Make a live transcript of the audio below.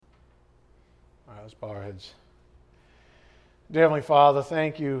All right, let's bow our heads. Dear Heavenly Father,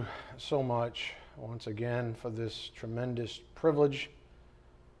 thank you so much once again for this tremendous privilege,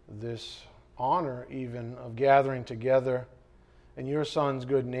 this honor even of gathering together in your Son's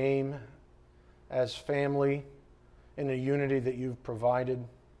good name as family in the unity that you've provided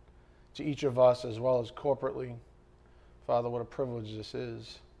to each of us as well as corporately. Father, what a privilege this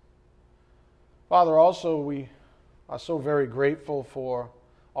is. Father, also we are so very grateful for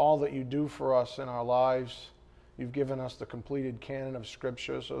all that you do for us in our lives. You've given us the completed canon of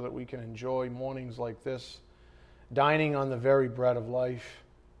Scripture so that we can enjoy mornings like this, dining on the very bread of life,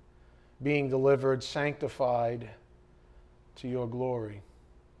 being delivered, sanctified to your glory.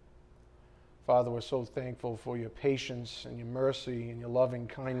 Father, we're so thankful for your patience and your mercy and your loving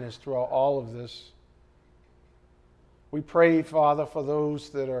kindness throughout all of this. We pray, Father, for those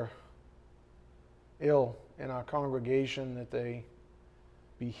that are ill in our congregation, that they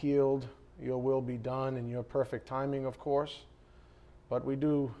be healed, your will be done in your perfect timing, of course. But we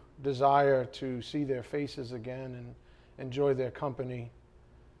do desire to see their faces again and enjoy their company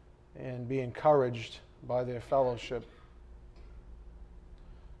and be encouraged by their fellowship.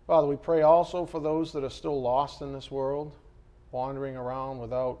 Father, we pray also for those that are still lost in this world, wandering around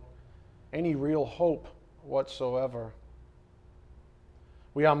without any real hope whatsoever.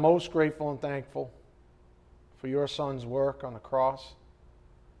 We are most grateful and thankful for your Son's work on the cross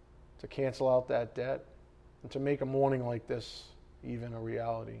to cancel out that debt and to make a morning like this even a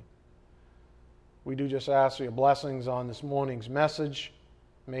reality. We do just ask for your blessings on this morning's message.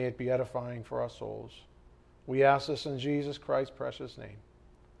 May it be edifying for our souls. We ask this in Jesus Christ's precious name.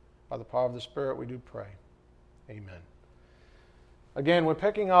 By the power of the Spirit we do pray. Amen. Again, we're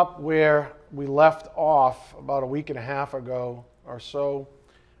picking up where we left off about a week and a half ago or so.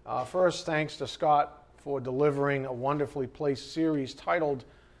 First, thanks to Scott for delivering a wonderfully placed series titled,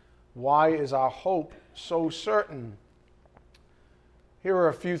 Why is Our Hope So Certain? Here are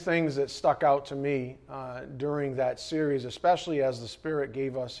a few things that stuck out to me during that series, especially as the Spirit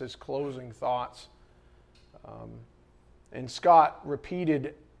gave us his closing thoughts. And Scott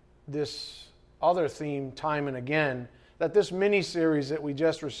repeated this other theme time and again, that this mini-series that we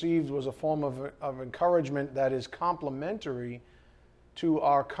just received was a form of encouragement that is complementary to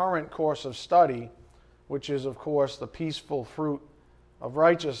our current course of study, which is, of course, the peaceful fruit of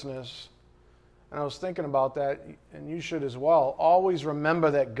righteousness. And I was thinking about that, and you should as well. Always remember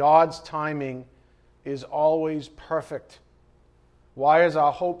that God's timing is always perfect. Why is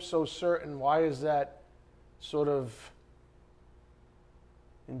our hope so certain? Why is that sort of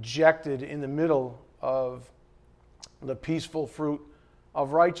injected in the middle of the peaceful fruit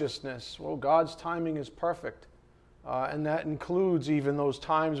of righteousness? Well, God's timing is perfect. And that includes even those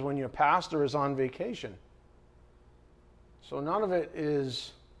times when your pastor is on vacation. So none of it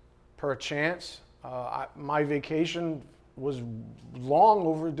is per chance. My vacation was long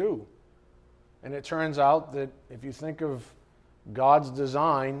overdue. And it turns out that if you think of God's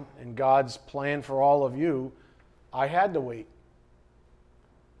design and God's plan for all of you, I had to wait.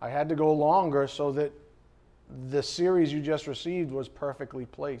 I had to go longer so that the series you just received was perfectly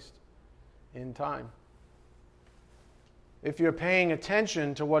placed in time. If you're paying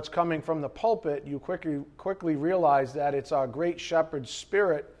attention to what's coming from the pulpit, you quickly realize that it's our great shepherd's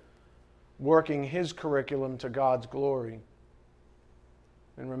Spirit working his curriculum to God's glory.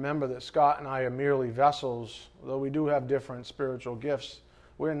 And remember that Scott and I are merely vessels, though we do have different spiritual gifts.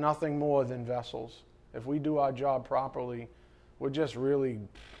 We're nothing more than vessels. If we do our job properly, we're just really,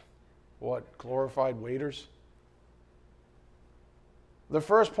 glorified waiters? The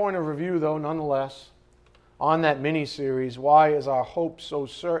first point of review, though, nonetheless, on that mini-series, Why is Our Hope So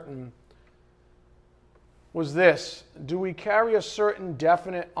Certain, was this: do we carry a certain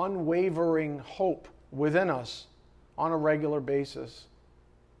definite, unwavering hope within us on a regular basis?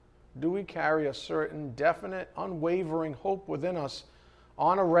 Do we carry a certain definite, unwavering hope within us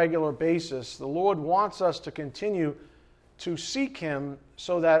on a regular basis? The Lord wants us to continue to seek him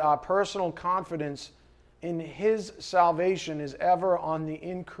so that our personal confidence in his salvation is ever on the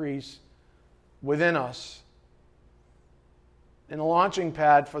increase within us. And the launching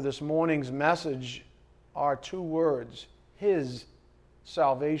pad for this morning's message are two words: his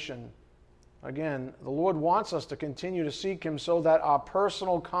salvation. Again, the Lord wants us to continue to seek him so that our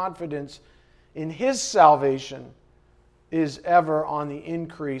personal confidence in his salvation is ever on the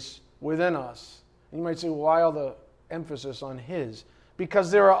increase within us. And you might say, why all the emphasis on his?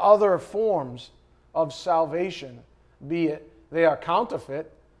 Because there are other forms of salvation, be it they are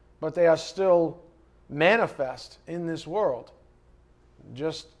counterfeit, but they are still manifest in this world.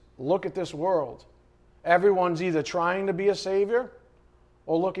 Just look at this world. Everyone's either trying to be a savior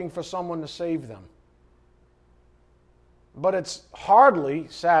or looking for someone to save them. But it's hardly,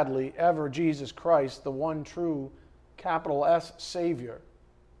 sadly, ever Jesus Christ, the one true, capital S, Savior.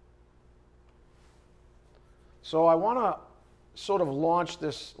 So I want to sort of launch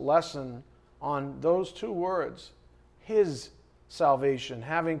this lesson on those two words, His salvation,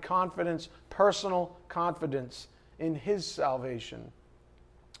 having confidence, personal confidence in His salvation.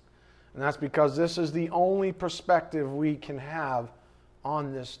 And that's because this is the only perspective we can have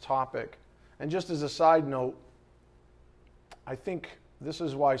on this topic. And just as a side note, I think this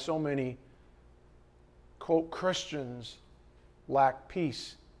is why so many, quote, Christians lack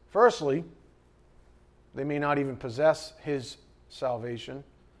peace. Firstly, they may not even possess His salvation,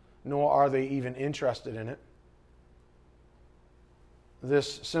 nor are they even interested in it.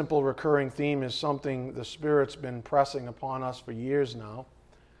 This simple recurring theme is something the Spirit's been pressing upon us for years now.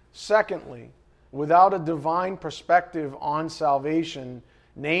 Secondly, without a divine perspective on salvation,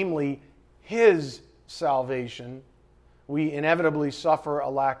 namely His salvation, we inevitably suffer a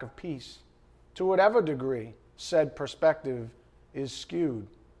lack of peace, to whatever degree said perspective is skewed.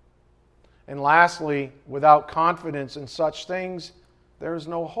 And lastly, without confidence in such things, there is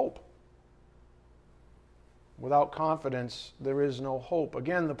no hope. Without confidence, there is no hope.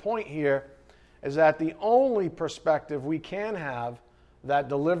 Again, the point here is that the only perspective we can have that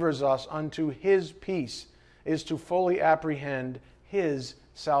delivers us unto His peace is to fully apprehend His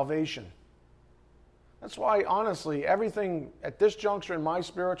salvation. That's why, honestly, everything at this juncture in my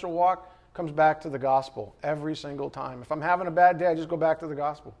spiritual walk comes back to the gospel every single time. If I'm having a bad day, I just go back to the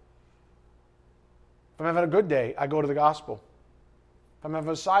gospel. If I'm having a good day, I go to the gospel. If I'm having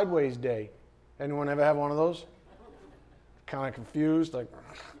a sideways day, anyone ever have one of those? Kind of confused, like,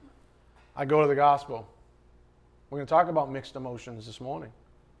 I go to the gospel. We're going to talk about mixed emotions this morning.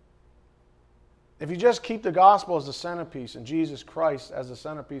 If you just keep the gospel as the centerpiece and Jesus Christ as the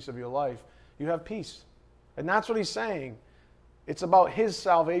centerpiece of your life, you have peace. And that's what He's saying. It's about His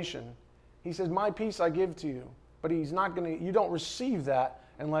salvation. He says, my peace I give to you. But He's not going to, you don't receive that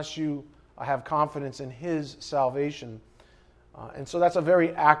unless you have confidence in His salvation. And so that's a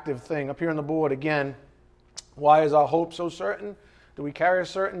very active thing. Up here on the board again, why is our hope so certain? Do we carry a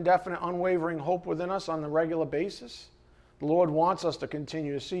certain definite, unwavering hope within us on a regular basis? The Lord wants us to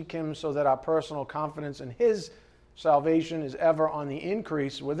continue to seek Him so that our personal confidence in His salvation is ever on the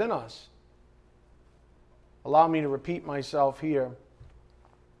increase within us. Allow me to repeat myself here,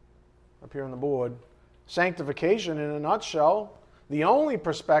 up here on the board. Sanctification, in a nutshell, the only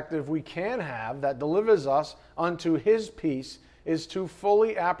perspective we can have that delivers us unto His peace is to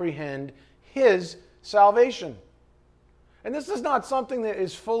fully apprehend His salvation. And this is not something that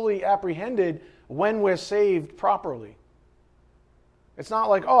is fully apprehended when we're saved properly. It's not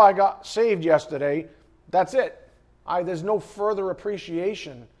like, oh, I got saved yesterday, that's it. There's no further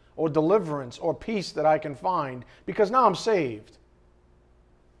appreciation or deliverance or peace that I can find because now I'm saved.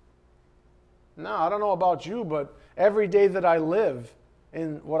 No, I don't know about you, but every day that I live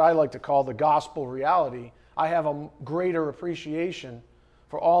in what I like to call the gospel reality, I have a greater appreciation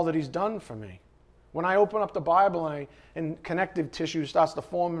for all that He's done for me. When I open up the Bible and connective tissue starts to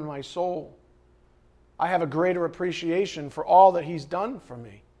form in my soul, I have a greater appreciation for all that He's done for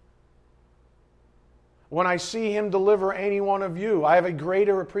me. When I see Him deliver any one of you, I have a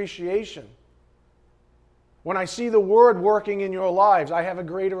greater appreciation. When I see the Word working in your lives, I have a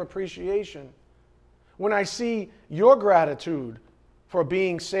greater appreciation. When I see your gratitude for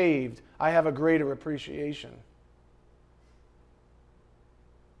being saved, I have a greater appreciation.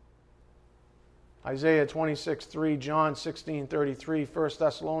 Isaiah 26:3, John 16:33, 1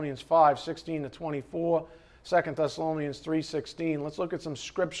 Thessalonians 5:16-24, 2 Thessalonians 3:16. Let's look at some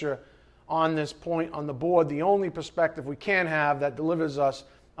scripture on this point on the board. The only perspective we can have that delivers us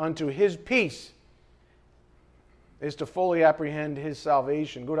unto His peace is to fully apprehend His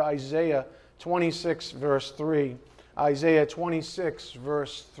salvation. Go to Isaiah 26, verse 3. Isaiah 26,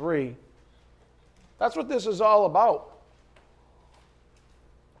 verse 3. That's what this is all about.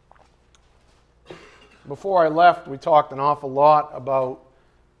 Before I left, we talked an awful lot about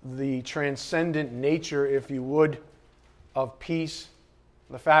the transcendent nature, if you would, of peace.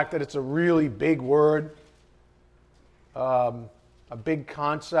 The fact that it's a really big word, a big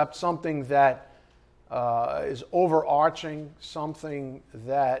concept, something that is overarching, something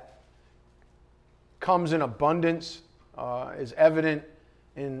that comes in abundance, is evident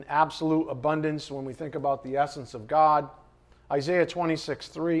in absolute abundance when we think about the essence of God. Isaiah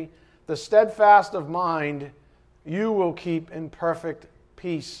 26:3, the steadfast of mind you will keep in perfect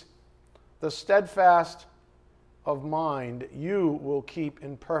peace. The steadfast of mind you will keep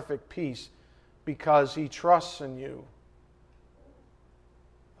in perfect peace because he trusts in you.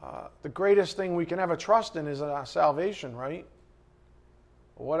 the greatest thing we can ever trust in is our salvation, right?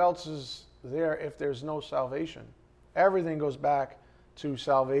 What else is there if there's no salvation? Everything goes back to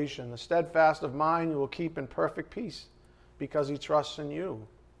salvation. The steadfast of mind you will keep in perfect peace because he trusts in you.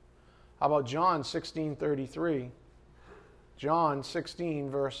 How about John 16:33? John 16,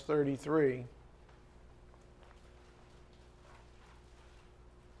 verse 33.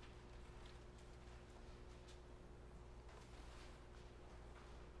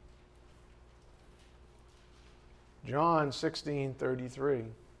 John 16:33.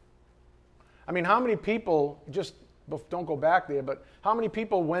 I mean, how many people, just don't go back there, but how many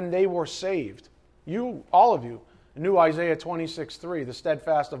people when they were saved, you, all of you, knew Isaiah 26:3, the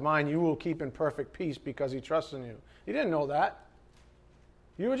steadfast of mind you will keep in perfect peace because he trusts in you. You didn't know that.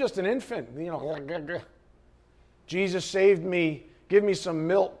 You were just an infant, Jesus saved me, give me some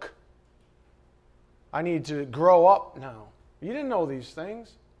milk. I need to grow up now. You didn't know these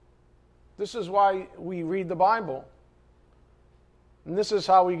things. This is why we read the Bible. And this is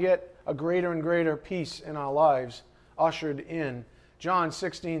how we get a greater and greater peace in our lives ushered in. John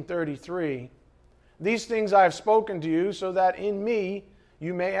 16:33. These things I have spoken to you so that in me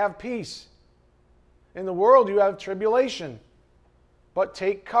you may have peace. In the world you have tribulation. But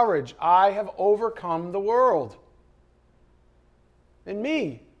take courage. I have overcome the world. In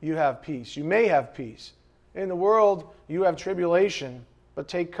me you have peace. You may have peace. In the world you have tribulation. But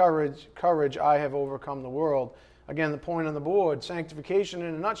take courage. Courage. I have overcome the world. Again, the point on the board, sanctification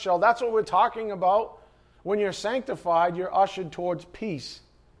in a nutshell. That's what we're talking about. When you're sanctified, you're ushered towards peace.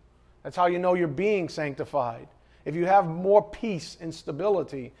 That's how you know you're being sanctified. If you have more peace and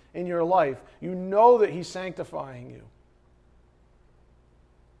stability in your life, you know that he's sanctifying you.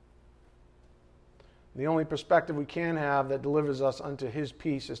 The only perspective we can have that delivers us unto his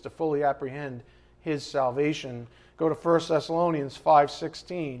peace is to fully apprehend his salvation. Go to 1 Thessalonians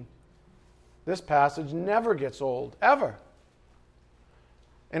 5:16. This passage never gets old, ever.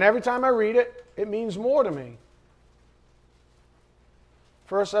 And every time I read it, it means more to me.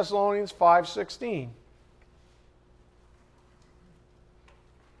 1 Thessalonians 5:16.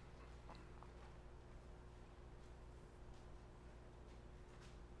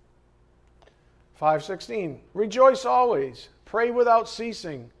 Rejoice always, pray without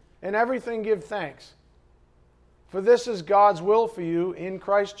ceasing, in everything give thanks. For this is God's will for you in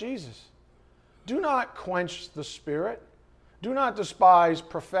Christ Jesus. Do not quench the Spirit. Do not despise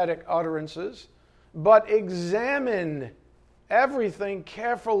prophetic utterances, but examine everything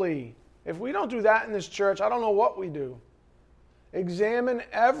carefully. If we don't do that in this church, I don't know what we do. Examine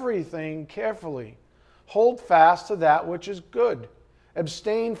everything carefully. Hold fast to that which is good.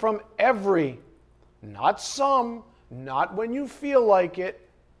 Abstain from every, not some, not when you feel like it.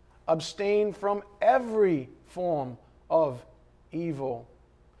 Abstain from every form of evil.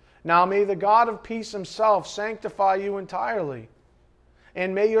 Now may the God of peace himself sanctify you entirely,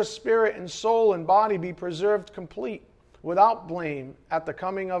 and may your spirit and soul and body be preserved complete, without blame, at the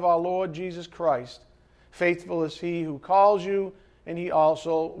coming of our Lord Jesus Christ. Faithful is he who calls you, and he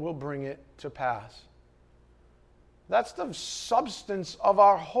also will bring it to pass. That's the substance of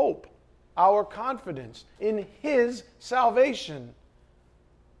our hope, our confidence in his salvation.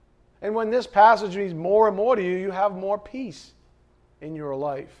 And when this passage means more and more to you, you have more peace in your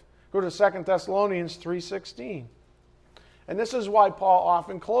life. Go to 2 Thessalonians 3:16. And this is why Paul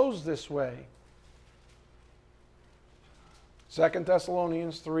often closed this way. 2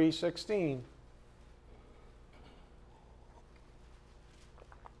 Thessalonians 3:16.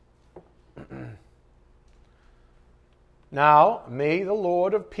 Now, may the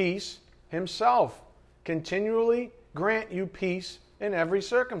Lord of peace himself continually grant you peace in every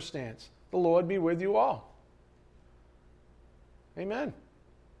circumstance. The Lord be with you all. Amen.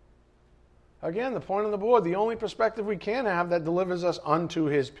 Again, the point on the board, the only perspective we can have that delivers us unto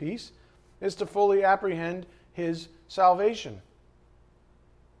his peace is to fully apprehend his salvation.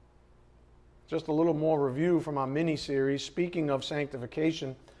 Just a little more review from our mini-series, speaking of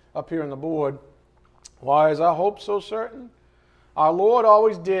sanctification, up here on the board. Why is our hope so certain? Our Lord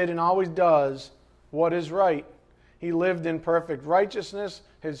always did and always does what is right. He lived in perfect righteousness.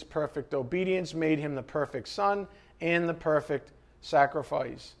 His perfect obedience made him the perfect Son and the perfect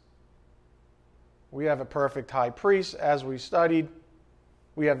sacrifice. We have a perfect high priest, as we studied.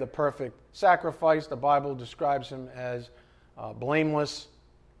 We have the perfect sacrifice. The Bible describes him as blameless,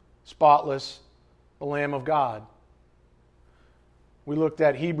 spotless, the Lamb of God. We looked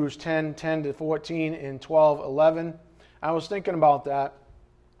at Hebrews 10:10-14, and 12:11. I was thinking about that.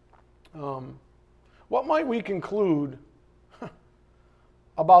 What might we conclude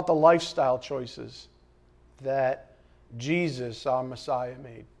about the lifestyle choices that Jesus, our Messiah,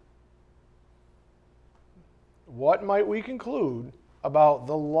 made? What might we conclude about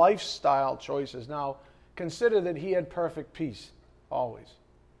the lifestyle choices? Now, consider that he had perfect peace, always.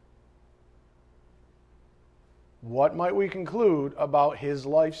 What might we conclude about his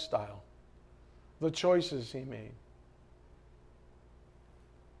lifestyle? The choices he made.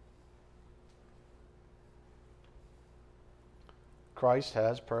 Christ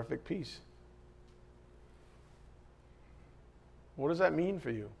has perfect peace. What does that mean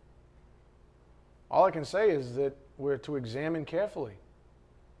for you? All I can say is that we're to examine carefully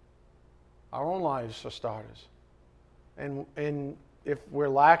our own lives for starters. And if we're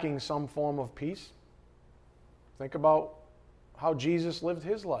lacking some form of peace, think about how Jesus lived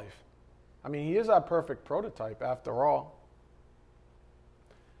his life. I mean, he is our perfect prototype after all.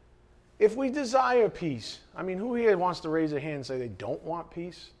 If we desire peace, I mean, who here wants to raise their hand and say they don't want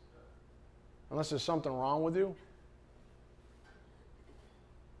peace? Unless there's something wrong with you?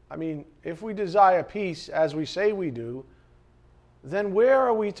 I mean, if we desire peace as we say we do, then where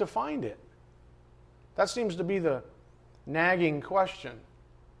are we to find it? That seems to be the nagging question.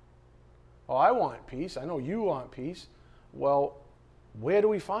 Oh, I want peace. I know you want peace. Well, where do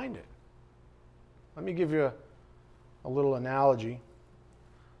we find it? Let me give you a little analogy.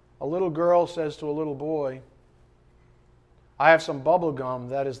 A little girl says to a little boy, I have some bubble gum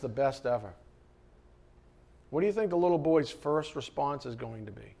that is the best ever. What do you think the little boy's first response is going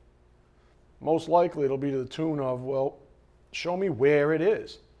to be? Most likely it'll be to the tune of, well, show me where it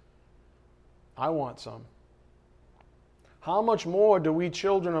is. I want some. How much more do we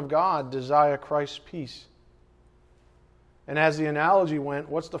children of God desire Christ's peace? And as the analogy went,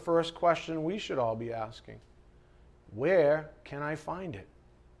 what's the first question we should all be asking? Where can I find it?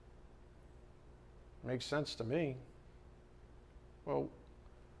 Makes sense to me. Well,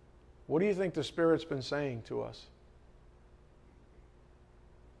 what do you think the Spirit's been saying to us?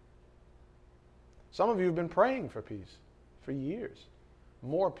 Some of you have been praying for peace for years.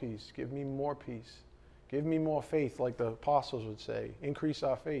 More peace. Give me more peace. Give me more faith, like the apostles would say. Increase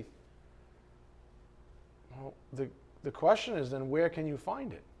our faith. Well, the question is then, where can you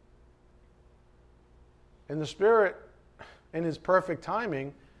find it? And the Spirit, in His perfect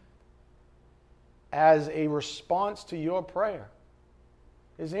timing, as a response to your prayer,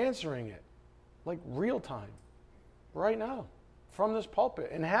 is answering it like real time, right now, from this pulpit,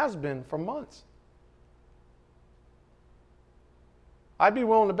 and has been for months. I'd be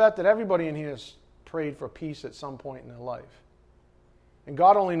willing to bet that everybody in here has prayed for peace at some point in their life. And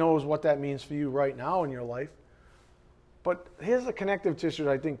God only knows what that means for you right now in your life. But here's the connective tissue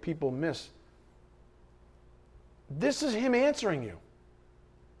that I think people miss. This is Him answering you.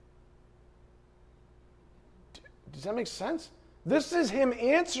 Does that make sense? This is Him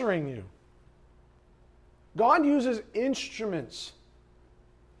answering you. God uses instruments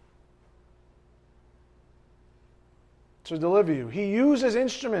to deliver you. He uses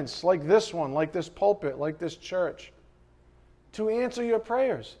instruments like this one, like this pulpit, like this church, to answer your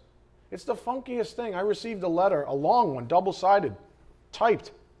prayers. It's the funkiest thing. I received a letter, a long one, double-sided,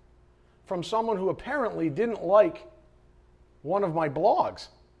 typed, from someone who apparently didn't like one of my blogs,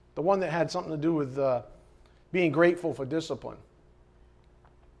 the one that had something to do with being grateful for discipline.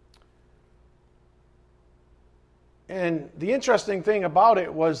 And the interesting thing about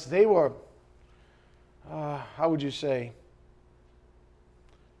it was they were, how would you say,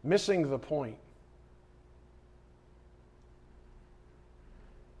 missing the point.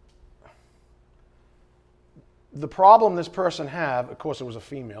 The problem this person had, of course it was a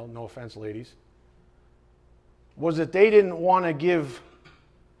female, no offense ladies, was that they didn't want to give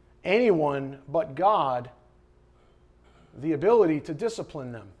anyone but God the ability to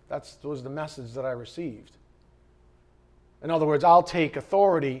discipline them. That was the message that I received. In other words, I'll take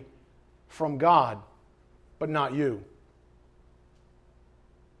authority from God, but not you.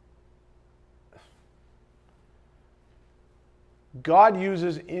 God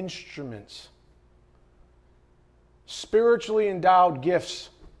uses instruments, spiritually endowed gifts,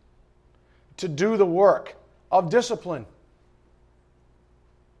 to do the work of discipline.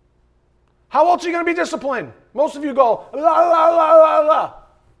 How else are you going to be disciplined? Most of you go, la, la, la, la, la.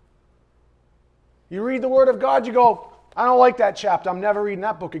 You read the Word of God, you go, I don't like that chapter. I'm never reading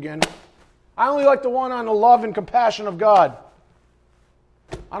that book again. I only like the one on the love and compassion of God.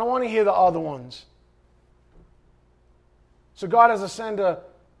 I don't want to hear the other ones. So God has to send a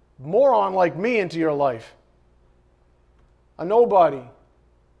moron like me into your life. A nobody.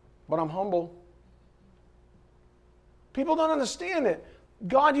 But I'm humble. People don't understand it.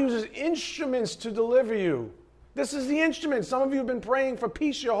 God uses instruments to deliver you. This is the instrument. Some of you have been praying for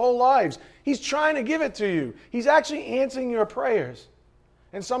peace your whole lives. He's trying to give it to you. He's actually answering your prayers.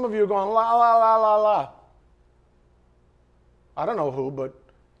 And some of you are going, la, la, la, la, la. I don't know who, but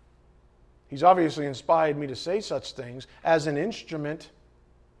He's obviously inspired me to say such things as an instrument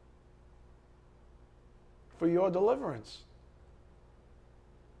for your deliverance.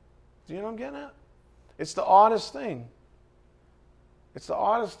 Do you know what I'm getting at? It's the oddest thing. It's the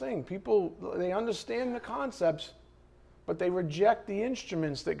oddest thing. People, they understand the concepts, but they reject the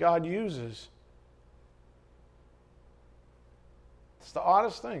instruments that God uses. It's the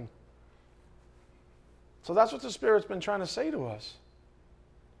oddest thing. So that's what the Spirit's been trying to say to us.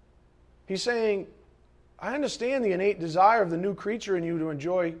 He's saying, I understand the innate desire of the new creature in you to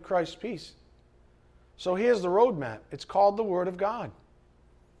enjoy Christ's peace. So here's the roadmap. It's called the Word of God.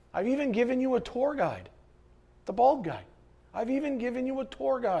 I've even given you a tour guide, the bald guy. I've even given you a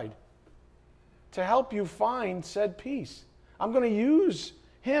tour guide to help you find said peace. I'm going to use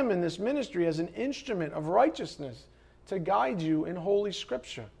him in this ministry as an instrument of righteousness to guide you in Holy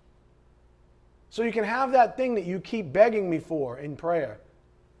Scripture. So you can have that thing that you keep begging me for in prayer.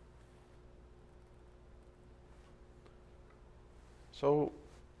 So,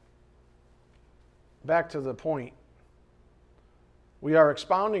 back to the point. We are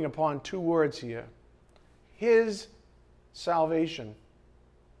expounding upon two words here. His salvation.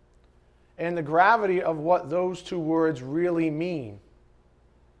 And the gravity of what those two words really mean.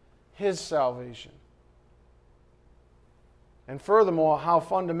 His salvation. And furthermore, how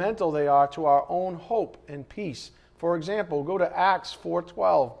fundamental they are to our own hope and peace. For example, go to Acts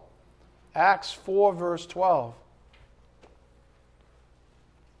 4:12. Acts 4 verse 12.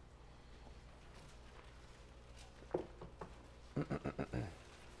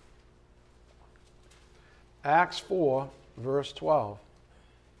 Acts 4, verse 12.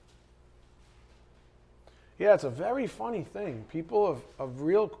 Yeah, it's a very funny thing. People are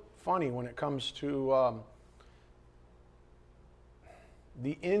real funny when it comes to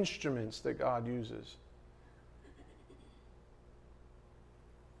the instruments that God uses.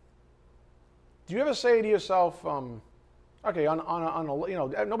 Do you ever say to yourself, okay,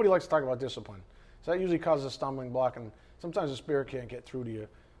 nobody likes to talk about discipline. So that usually causes a stumbling block, and sometimes the Spirit can't get through to your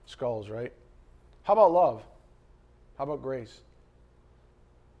skulls, right? How about love? How about grace?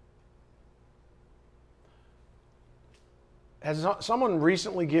 Has someone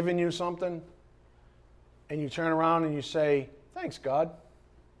recently given you something and you turn around and you say, thanks, God.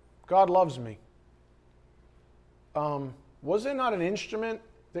 God loves me. Was it not an instrument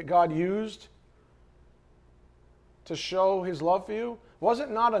that God used to show His love for you? Was it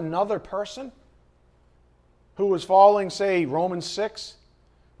not another person who was following, say, Romans 6,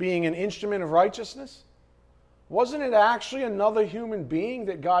 being an instrument of righteousness? Wasn't it actually another human being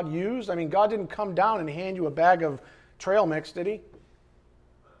that God used? I mean, God didn't come down and hand you a bag of trail mix, did He?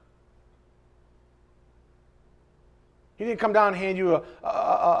 He didn't come down and hand you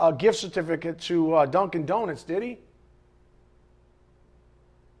a gift certificate to Dunkin' Donuts, did He?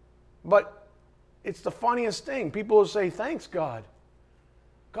 But it's the funniest thing. People will say, thanks, God.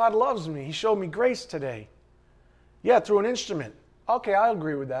 God loves me. He showed me grace today. Yeah, through an instrument. Okay, I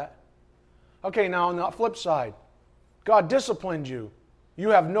agree with that. Okay, now on the flip side, God disciplined you. You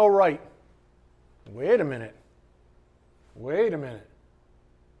have no right. Wait a minute. Wait a minute.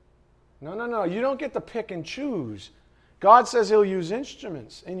 No. You don't get to pick and choose. God says He'll use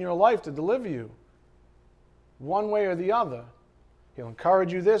instruments in your life to deliver you. One way or the other. He'll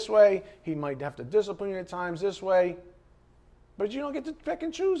encourage you this way. He might have to discipline you at times this way. But you don't get to pick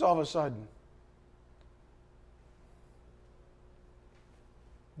and choose all of a sudden.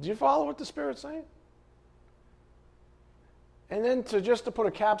 Do you follow what the Spirit's saying? And then to put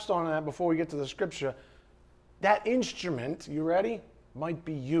a capstone on that before we get to the Scripture, that instrument, you ready, might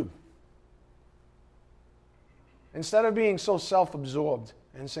be you. Instead of being so self-absorbed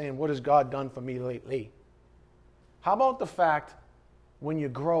and saying, what has God done for me lately? How about the fact when you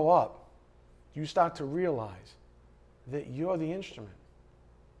grow up, you start to realize that you're the instrument?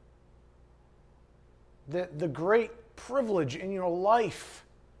 That the great privilege in your life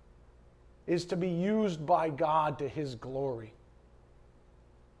is to be used by God to His glory.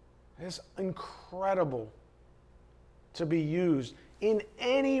 It's incredible to be used in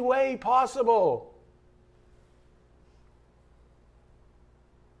any way possible.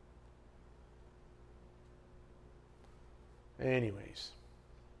 Anyways,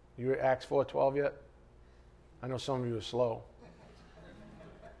 you at Acts 4:12 yet? I know some of you are slow.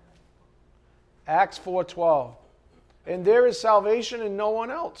 Acts 4:12. And there is salvation in no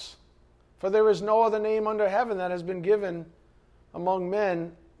one else. For there is no other name under heaven that has been given among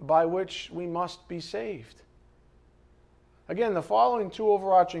men by which we must be saved. Again, the following two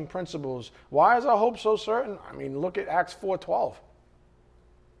overarching principles. Why is our hope so certain? I mean, look at Acts 4:12.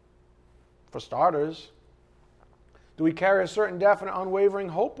 For starters, do we carry a certain definite, unwavering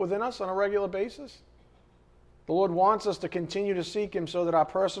hope within us on a regular basis? The Lord wants us to continue to seek Him so that our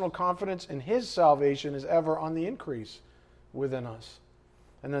personal confidence in His salvation is ever on the increase within us.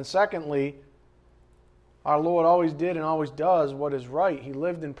 And then secondly, our Lord always did and always does what is right. He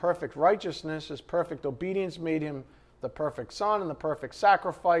lived in perfect righteousness. His perfect obedience made Him the perfect Son and the perfect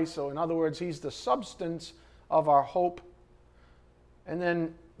sacrifice. So in other words, He's the substance of our hope. And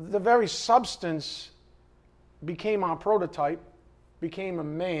then the very substance became our prototype, became a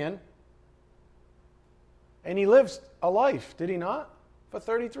man. And He lived a life, did He not? For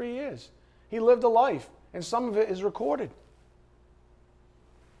 33 years. He lived a life, and some of it is recorded.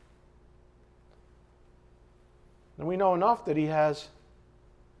 And we know enough that He has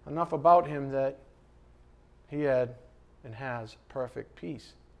enough about Him that He had and has perfect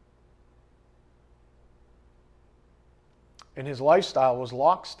peace. And His lifestyle was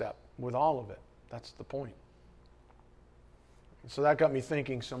lockstep with all of it. That's the point. So that got me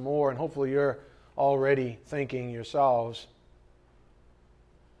thinking some more, and hopefully you're already thinking yourselves.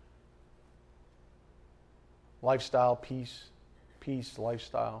 Lifestyle, peace,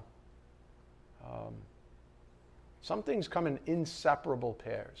 lifestyle. Some things come in inseparable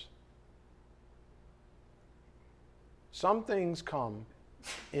pairs. Some things come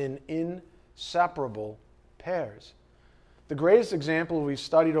in inseparable pairs. The greatest example we've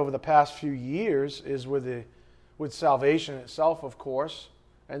studied over the past few years is with salvation itself, of course,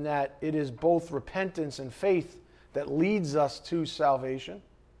 and that it is both repentance and faith that leads us to salvation,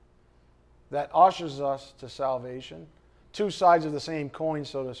 that ushers us to salvation. Two sides of the same coin,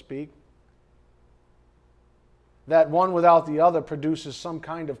 so to speak. That one without the other produces some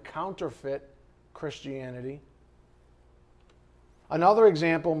kind of counterfeit Christianity. Another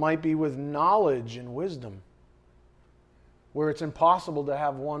example might be with knowledge and wisdom, where it's impossible to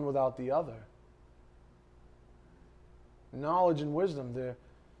have one without the other. Knowledge and wisdom, they're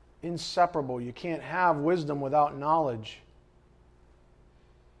inseparable. You can't have wisdom without knowledge.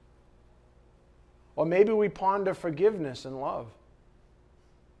 Or maybe we ponder forgiveness and love.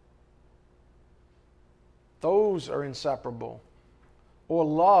 Those are inseparable. Or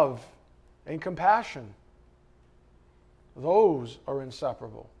love and compassion. Those are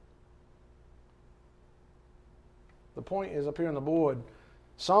inseparable. The point is up here on the board,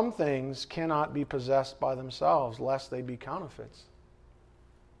 some things cannot be possessed by themselves lest they be counterfeits.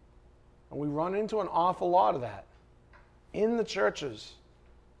 And we run into an awful lot of that in the churches.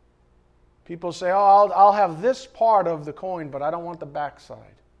 People say, oh, I'll have this part of the coin, but I don't want the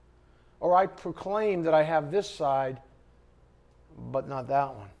backside. Or I proclaim that I have this side, but not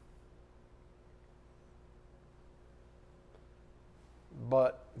that one.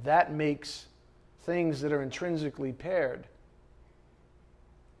 But that makes things that are intrinsically paired,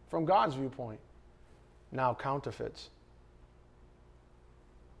 from God's viewpoint, now counterfeits.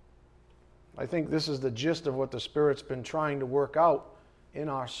 I think this is the gist of what the Spirit's been trying to work out in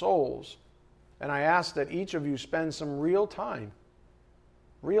our souls. And I ask that each of you spend some real time.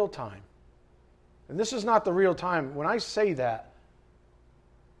 And this is not the real time. When I say that,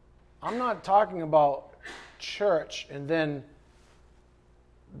 I'm not talking about church and then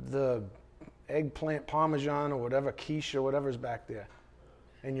the eggplant parmesan or whatever, quiche or whatever's back there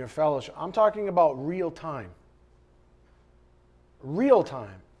in your fellowship. I'm talking about real time. Real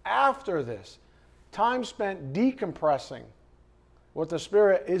time. After this, time spent decompressing what the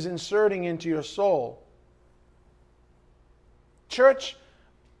Spirit is inserting into your soul. Church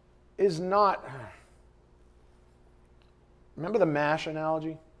is not... Remember the MASH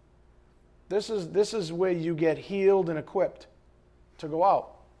analogy? This is where you get healed and equipped to go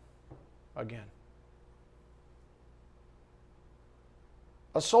out again.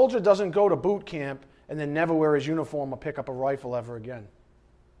 A soldier doesn't go to boot camp and then never wear his uniform or pick up a rifle ever again.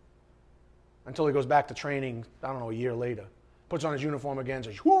 Until he goes back to training, I don't know, a year later. Puts on his uniform again and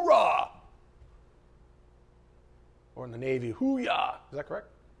says, hoorah! Or in the Navy, hoo-yah. Is that correct?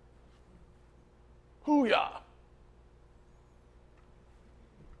 Hoo-yah.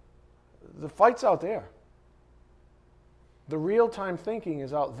 The fight's out there. The real-time thinking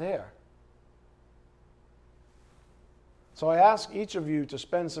is out there. So I ask each of you to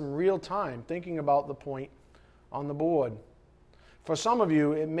spend some real time thinking about the point on the board. For some of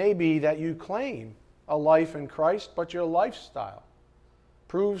you, it may be that you claim a life in Christ, but your lifestyle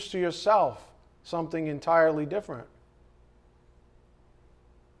proves to yourself something entirely different.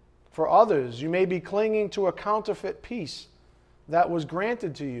 For others, you may be clinging to a counterfeit peace that was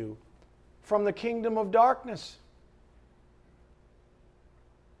granted to you from the kingdom of darkness.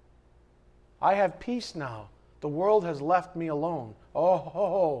 I have peace now. The world has left me alone.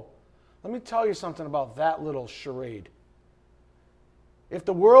 Oh, let me tell you something about that little charade. If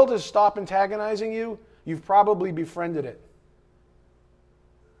the world has stopped antagonizing you, you've probably befriended it.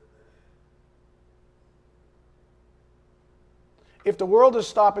 If the world has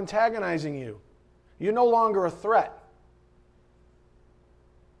stopped antagonizing you, you're no longer a threat.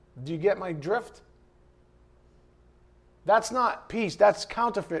 Do you get my drift? That's not peace. That's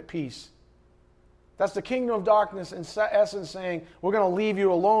counterfeit peace. That's the kingdom of darkness in essence saying, we're going to leave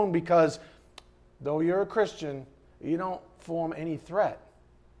you alone because though you're a Christian, you don't form any threat.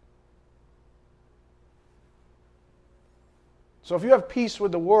 So if you have peace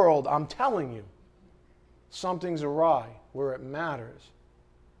with the world, I'm telling you, something's awry where it matters.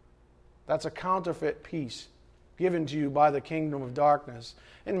 That's a counterfeit peace given to you by the kingdom of darkness.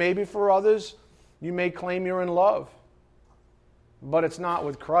 And maybe for others, you may claim you're in love, but it's not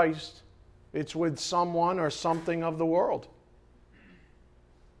with Christ. It's with someone or something of the world.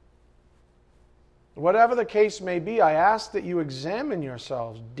 Whatever the case may be, I ask that you examine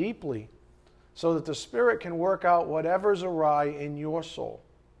yourselves deeply so that the Spirit can work out whatever's awry in your soul.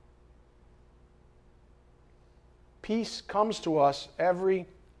 Peace comes to us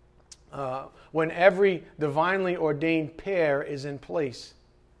when every divinely ordained pair is in place.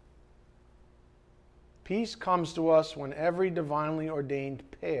 Peace comes to us when every divinely ordained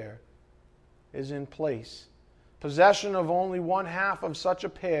pair is in place. Possession of only one half of such a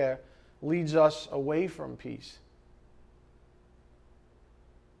pair leads us away from peace.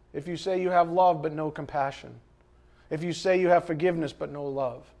 If you say you have love but no compassion, if you say you have forgiveness but no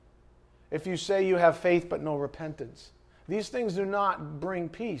love, if you say you have faith but no repentance, these things do not bring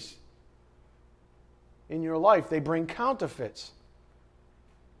peace in your life. They bring counterfeits.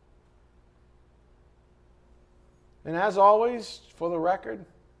 And as always, for the record,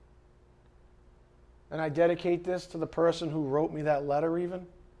 and I dedicate this to the person who wrote me that letter even,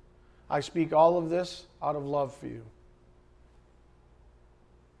 I speak all of this out of love for you.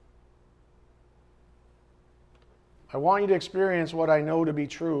 I want you to experience what I know to be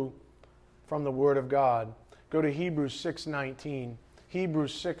true from the Word of God. Go to Hebrews 6:19.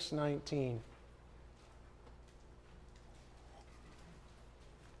 Hebrews 6:19.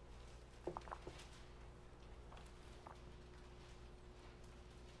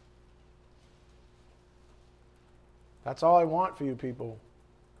 That's all I want for you people.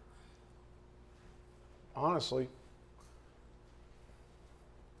 Honestly.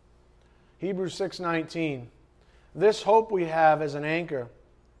 Hebrews 6:19. This hope we have as an anchor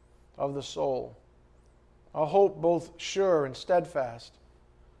of the soul, a hope both sure and steadfast,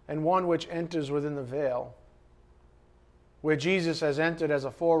 and one which enters within the veil, where Jesus has entered as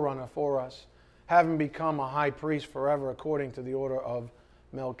a forerunner for us, having become a high priest forever according to the order of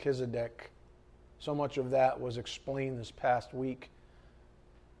Melchizedek. So much of that was explained this past week.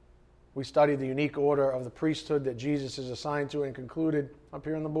 We studied the unique order of the priesthood that Jesus is assigned to and concluded up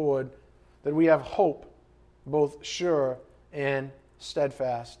here on the board that we have hope both sure and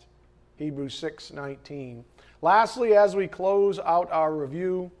steadfast. Hebrews 6:19. Lastly, as we close out our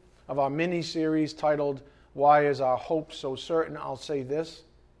review of our mini-series titled, Why is Our Hope So Certain? I'll say this.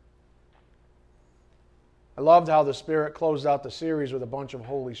 I loved how the Spirit closed out the series with a bunch of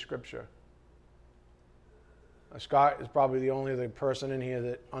Holy Scripture. Scott is probably the only other person in here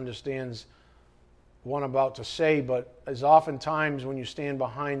that understands what I'm about to say, but as oftentimes when you stand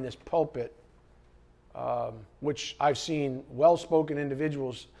behind this pulpit, which I've seen well-spoken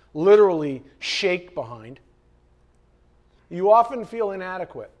individuals literally shake behind, you often feel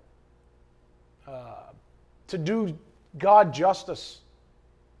inadequate to do God justice,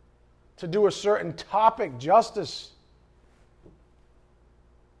 to do a certain topic justice.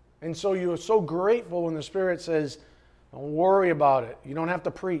 And so you're so grateful when the Spirit says, don't worry about it. You don't have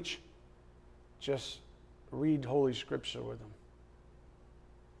to preach. Just read Holy Scripture with them.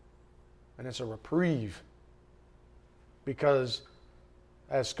 And it's a reprieve. Because,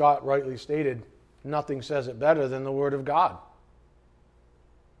 as Scott rightly stated, nothing says it better than the Word of God.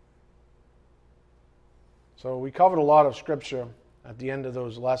 So we covered a lot of Scripture at the end of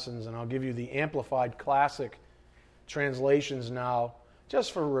those lessons, and I'll give you the Amplified Classic translations now,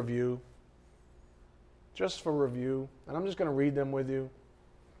 just for review. Just for review. And I'm just going to read them with you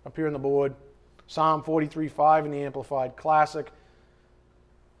up here on the board. Psalm 43:5 in the Amplified Classic.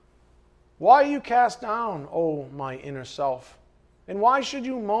 Why are you cast down, O my inner self? And why should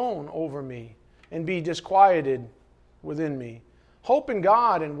you moan over me and be disquieted within me? Hope in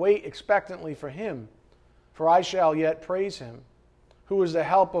God and wait expectantly for Him, for I shall yet praise Him, who is the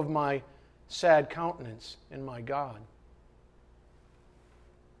help of my sad countenance and my God.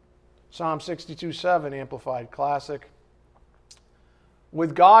 Psalm 62:7, Amplified Classic.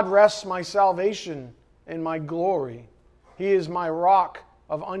 With God rests my salvation and my glory. He is my rock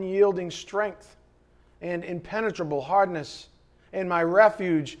of unyielding strength and impenetrable hardness, and my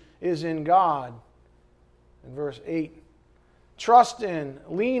refuge is in God. In verse 8, trust in,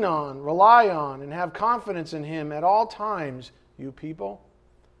 lean on, rely on, and have confidence in Him at all times, you people.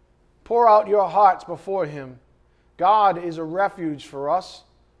 Pour out your hearts before Him. God is a refuge for us,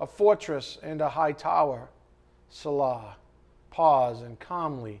 a fortress and a high tower. Selah. Pause and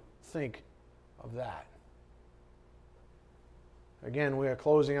calmly think of that. Again, we are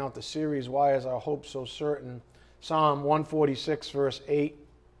closing out the series, Why is Our Hope So Certain? Psalm 146, verse 8.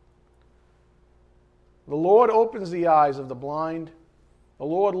 The Lord opens the eyes of the blind. The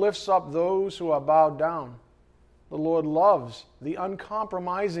Lord lifts up those who are bowed down. The Lord loves the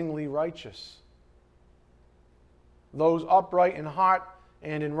uncompromisingly righteous, those upright in heart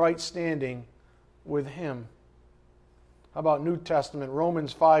and in right standing with Him. How about New Testament?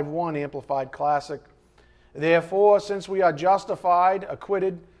 Romans 5:1, Amplified Classic. Therefore, since we are justified,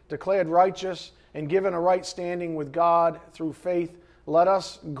 acquitted, declared righteous, and given a right standing with God through faith, let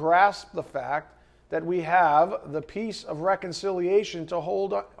us grasp the fact that we have the peace of reconciliation to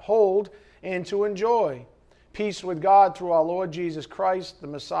hold and to enjoy. Peace with God through our Lord Jesus Christ, the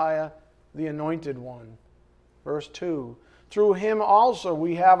Messiah, the Anointed One. Verse 2, through Him also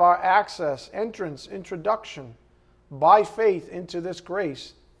we have our access, entrance, introduction, by faith into this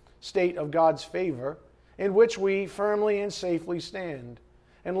grace, state of God's favor, in which we firmly and safely stand.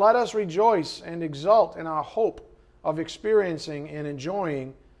 And let us rejoice and exult in our hope of experiencing and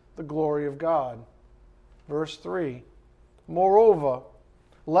enjoying the glory of God. Verse 3, moreover,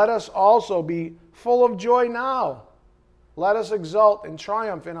 let us also be full of joy now. Let us exult and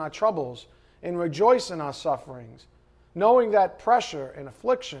triumph in our troubles and rejoice in our sufferings, knowing that pressure and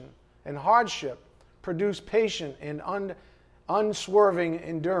affliction and hardship produce patient and unswerving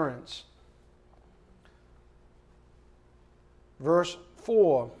endurance. Verse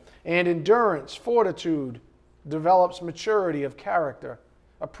 4, and endurance, fortitude, develops maturity of character,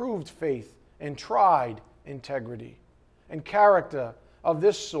 approved faith, and tried integrity. And character of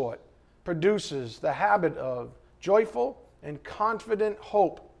this sort produces the habit of joyful and confident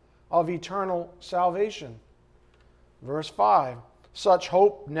hope of eternal salvation. Verse 5, such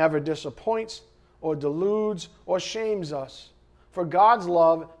hope never disappoints or deludes or shames us, for God's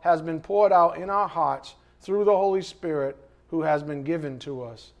love has been poured out in our hearts through the Holy Spirit who has been given to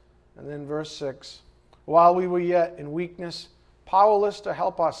us. And then verse 6, while we were yet in weakness, powerless to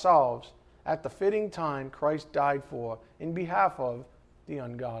help ourselves, at the fitting time Christ died for, in behalf of the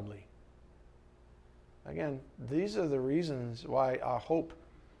ungodly. Again, these are the reasons why our hope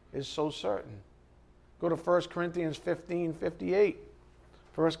is so certain. Go to 1 Corinthians 15:58.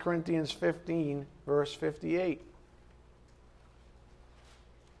 1 Corinthians 15, verse 58.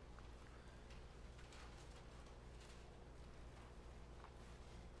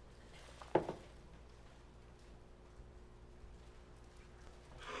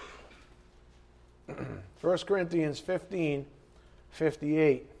 First Corinthians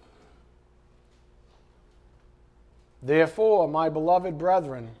 15:58. Therefore, my beloved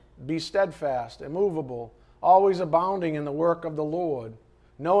brethren, be steadfast, immovable, always abounding in the work of the Lord,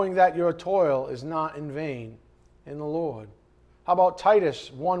 knowing that your toil is not in vain in the Lord. How about Titus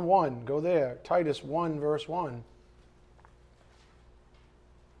 1:1? Go there. Titus 1, verse 1.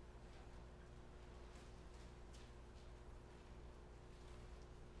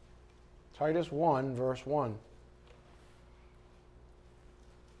 Titus 1, verse 1.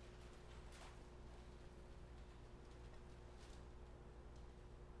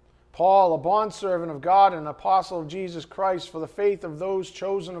 Paul, a bondservant of God and an apostle of Jesus Christ, for the faith of those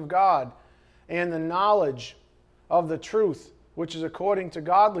chosen of God and the knowledge of the truth, which is according to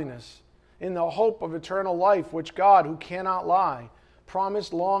godliness, in the hope of eternal life, which God, who cannot lie,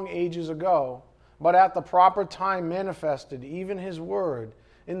 promised long ages ago, but at the proper time manifested, even His word,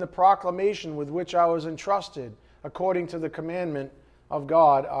 in the proclamation with which I was entrusted, according to the commandment of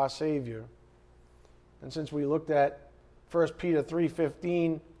God our Savior. And since we looked at 1 Peter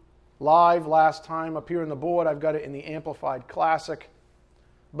 3:15 live last time up here on the board, I've got it in the Amplified Classic.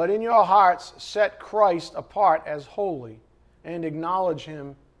 But in your hearts set Christ apart as holy and acknowledge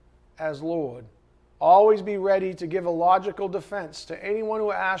Him as Lord. Always be ready to give a logical defense to anyone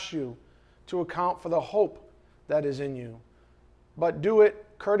who asks you to account for the hope that is in you. But do it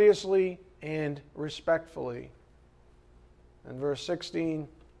courteously and respectfully. And verse 16,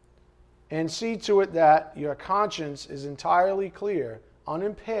 and see to it that your conscience is entirely clear,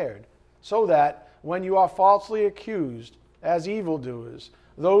 unimpaired, so that when you are falsely accused as evildoers,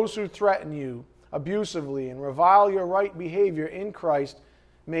 those who threaten you abusively and revile your right behavior in Christ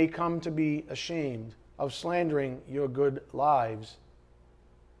may come to be ashamed of slandering your good lives.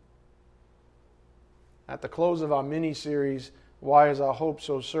 At the close of our mini-series, Why is Our Hope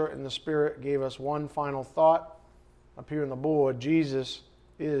So Certain? The Spirit gave us one final thought up here on the board. Jesus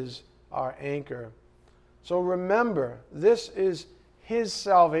is our anchor. So remember, this is His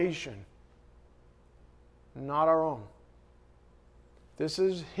salvation, not our own. This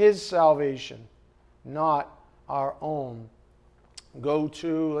is His salvation, not our own. Go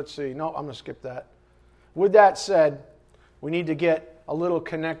to, let's see, no, I'm going to skip that. With that said, we need to get a little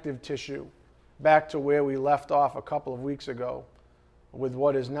connective tissue back to where we left off a couple of weeks ago with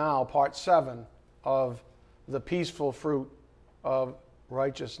what is now part 7 of the peaceful fruit of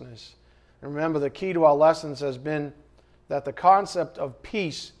righteousness. And remember, the key to our lessons has been that the concept of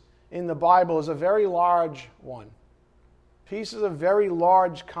peace in the Bible is a very large one. Peace is a very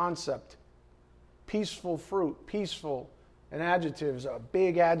large concept. Peaceful fruit, peaceful, an adjective is a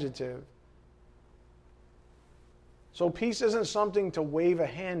big adjective. So peace isn't something to wave a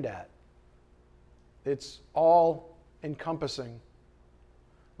hand at. It's all encompassing.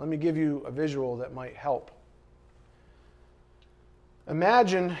 Let me give you a visual that might help.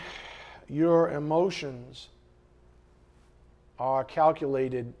 Imagine your emotions are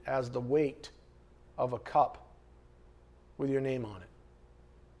calculated as the weight of a cup with your name on it.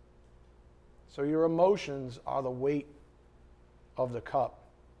 So your emotions are the weight of the cup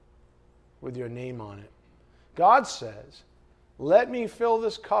with your name on it. God says, let me fill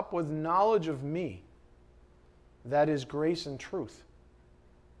this cup with knowledge of me, that is grace and truth,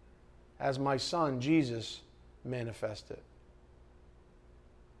 as my Son, Jesus, manifested.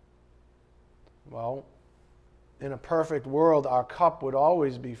 Well, in a perfect world, our cup would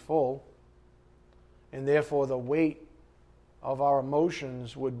always be full, and therefore the weight of our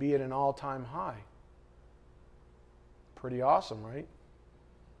emotions would be at an all-time high. Pretty awesome, right?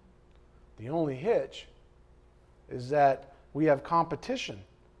 The only hitch is that we have competition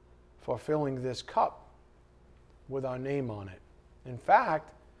for filling this cup with our name on it. In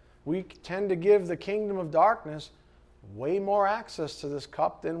fact, we tend to give the kingdom of darkness way more access to this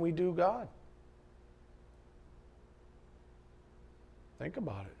cup than we do God. Think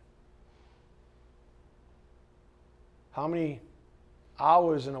about it. How many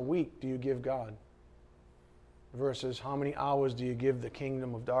hours in a week do you give God versus how many hours do you give the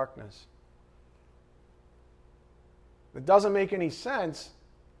kingdom of darkness? It doesn't make any sense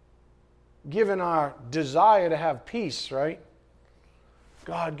given our desire to have peace, right?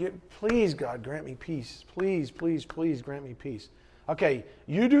 Please, God, grant me peace. Please, please, please grant me peace. Okay,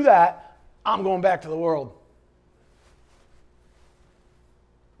 you do that, I'm going back to the world.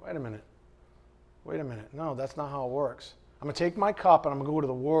 Wait a minute. No, that's not how it works. I'm going to take my cup and I'm going to go to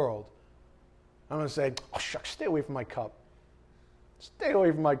the world. I'm going to say, oh, shucks, stay away from my cup. Stay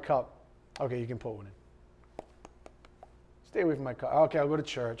away from my cup. Okay, you can put one in. Stay away from my cup. Okay, I'll go to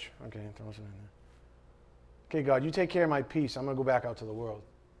church. Okay, throw some in there. Okay, God, you take care of my peace. I'm going to go back out to the world.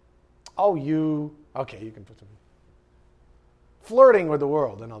 Oh, you. Okay, you can put some in. Flirting with the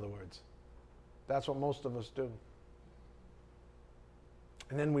world, in other words. That's what most of us do.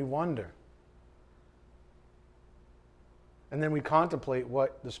 And then we wonder. And then we contemplate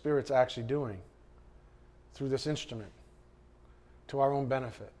what the Spirit's actually doing through this instrument to our own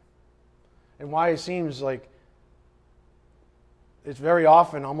benefit. And why it seems like it's very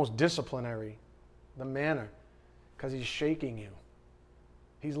often almost disciplinary, the manner, because He's shaking you.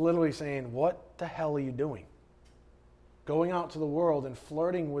 He's literally saying, what the hell are you doing? Going out to the world and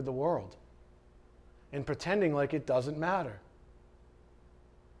flirting with the world and pretending like it doesn't matter.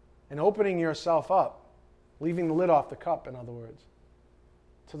 And opening yourself up, leaving the lid off the cup, in other words,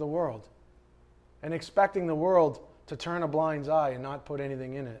 to the world. And expecting the world to turn a blind eye and not put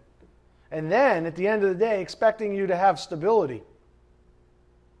anything in it. And then, at the end of the day, expecting you to have stability.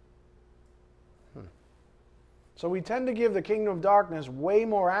 So we tend to give the kingdom of darkness way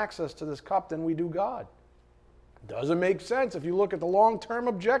more access to this cup than we do God. Doesn't make sense if you look at the long-term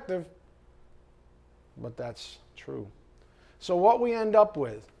objective, but that's true. So what we end up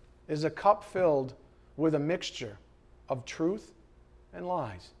with is a cup filled with a mixture of truth and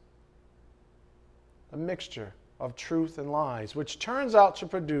lies. A mixture of truth and lies, which turns out to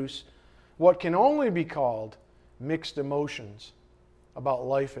produce what can only be called mixed emotions about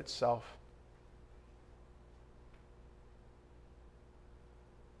life itself.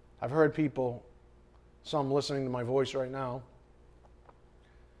 I've heard people, some listening to my voice right now,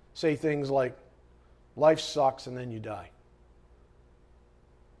 say things like, life sucks and then you die.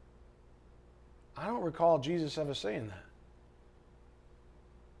 I don't recall Jesus ever saying that.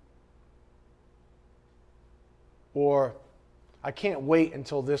 or I can't wait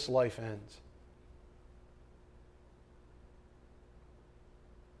until this life ends.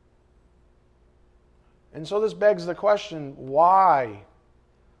 And so this begs the question, why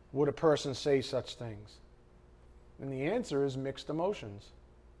would a person say such things? And the answer is mixed emotions.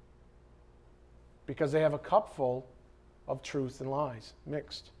 Because they have a cup full of truth and lies,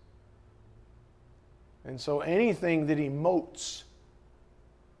 mixed. And so anything that emotes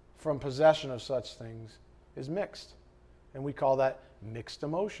from possession of such things is mixed. And we call that mixed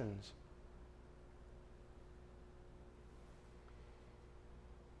emotions.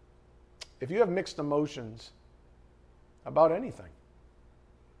 If you have mixed emotions about anything,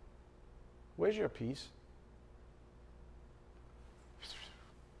 where's your peace? It's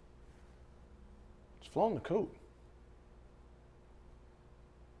flown the coop.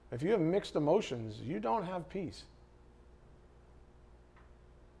 If you have mixed emotions, you don't have peace.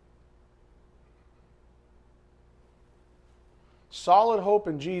 Solid hope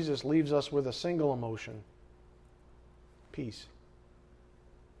in Jesus leaves us with a single emotion: peace.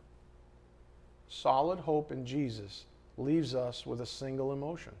 Solid hope in Jesus leaves us with a single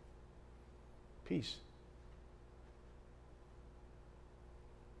emotion: peace.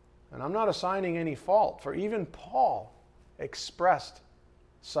 And I'm not assigning any fault, for even Paul expressed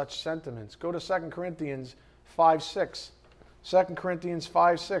such sentiments. Go to 2 Corinthians 5:6. 2 Corinthians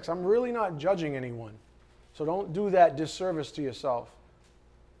 5:6. I'm really not judging anyone, so don't do that disservice to yourself.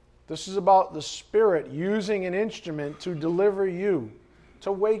 This is about the Spirit using an instrument to deliver you,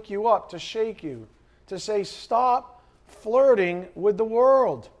 to wake you up, to shake you, to say, stop flirting with the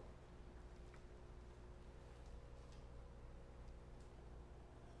world.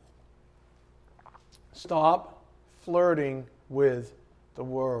 Stop flirting with the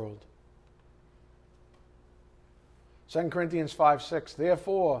world. 2 Corinthians 5:6.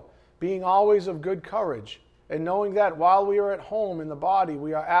 Therefore, being always of good courage, and knowing that while we are at home in the body,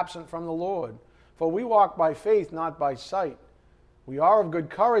 we are absent from the Lord. For we walk by faith, not by sight. We are of good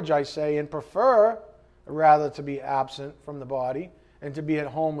courage, I say, and prefer rather to be absent from the body and to be at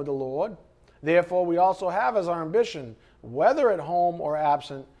home with the Lord. Therefore, we also have as our ambition, whether at home or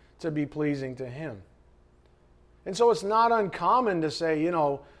absent, to be pleasing to Him. And so it's not uncommon to say,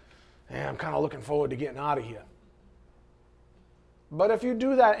 I'm kind of looking forward to getting out of here. But if you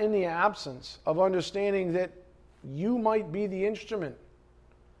do that in the absence of understanding that you might be the instrument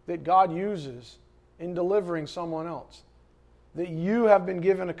that God uses in delivering someone else, that you have been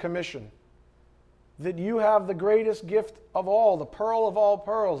given a commission, that you have the greatest gift of all, the pearl of all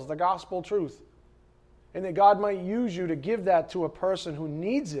pearls, the gospel truth, and that God might use you to give that to a person who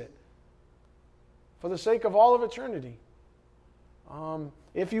needs it for the sake of all of eternity.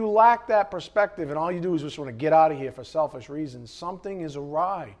 If you lack that perspective and all you do is just want to get out of here for selfish reasons, something is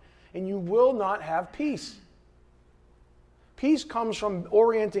awry, and you will not have peace. Peace comes from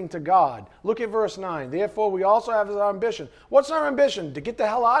orienting to God. Look at verse 9. Therefore, we also have as our ambition. What's our ambition? To get the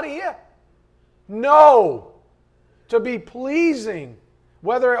hell out of here? No! To be pleasing,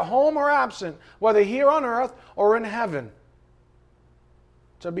 whether at home or absent, whether here on earth or in heaven.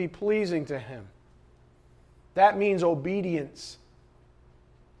 To be pleasing to Him. That means obedience.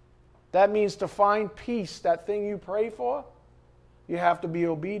 That means to find peace, that thing you pray for, you have to be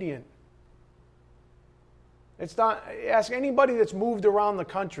obedient. It's not, ask anybody that's moved around the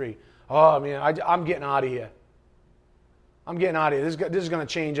country, I'm getting out of here. I'm getting out of here. This is going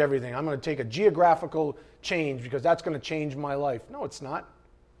to change everything. I'm going to take a geographical change because that's going to change my life. No, it's not.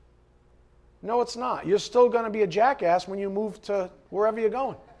 No, it's not. You're still going to be a jackass when you move to wherever you're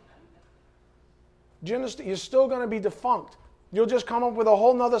going. Do you understand? You're still going to be defunct. You'll just come up with a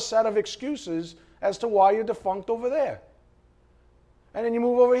whole other set of excuses as to why you're defunct over there. And then you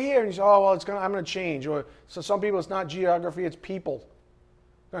move over here and you say, I'm going to change. Or so some people, it's not geography, it's people.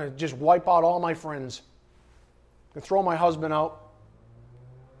 I'm going to just wipe out all my friends. I'm going to throw my husband out.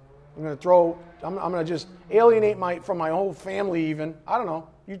 I'm going to just alienate from my whole family even. I don't know.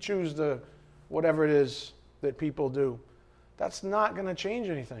 You choose whatever it is that people do. That's not going to change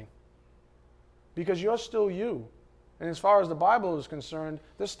anything. Because you're still you. And as far as the Bible is concerned,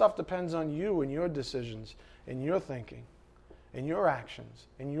 this stuff depends on you and your decisions and your thinking and your actions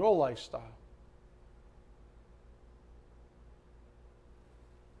and your lifestyle.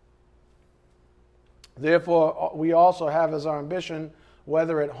 Therefore, we also have as our ambition,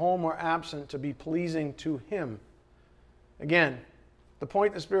 whether at home or absent, to be pleasing to Him. Again, the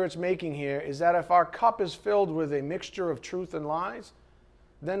point the Spirit's making here is that if our cup is filled with a mixture of truth and lies,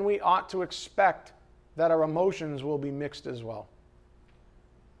 then we ought to expect that our emotions will be mixed as well.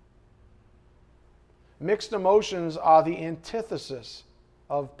 Mixed emotions are the antithesis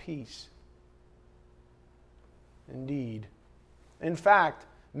of peace. indeed. In fact,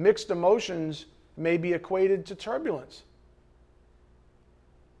 mixed emotions may be equated to turbulence.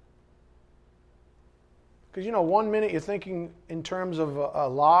 Because, 1 minute you're thinking in terms of a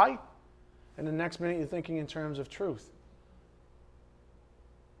lie, and the next minute you're thinking in terms of truth.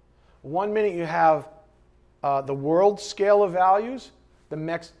 1 minute you have the world's scale of values, the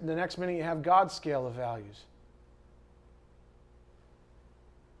next minute you have God's scale of values.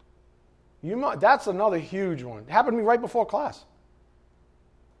 That's another huge one. It happened to me right before class.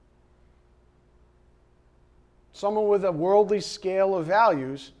 Someone with a worldly scale of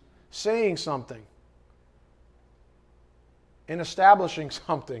values saying something and establishing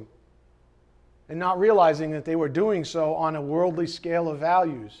something and not realizing that they were doing so on a worldly scale of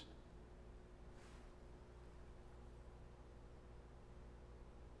values.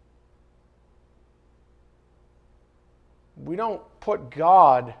 We don't put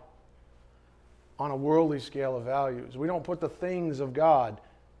God on a worldly scale of values. We don't put the things of God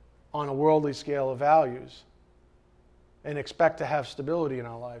on a worldly scale of values and expect to have stability in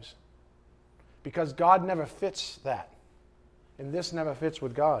our lives. Because God never fits that. And this never fits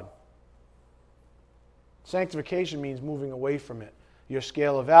with God. Sanctification means moving away from it. Your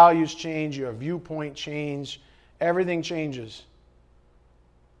scale of values change, your viewpoint change, everything changes.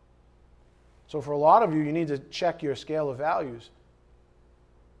 So for a lot of you, you need to check your scale of values.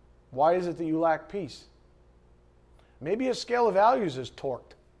 Why is it that you lack peace? Maybe your scale of values is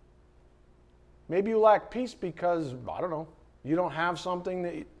torqued. Maybe you lack peace because, you don't have something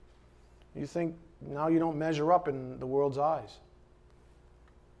that you think now you don't measure up in the world's eyes.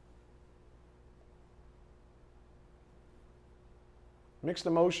 Mixed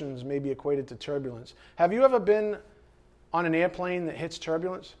emotions may be equated to turbulence. Have you ever been on an airplane that hits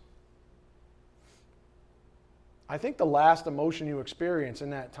turbulence? I think the last emotion you experience in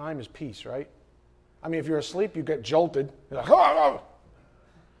that time is peace, right? If you're asleep, you get jolted. You're like, oh!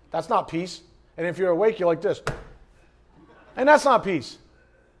 That's not peace. And if you're awake, you're like this. And that's not peace.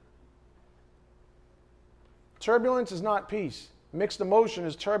 Turbulence is not peace. Mixed emotion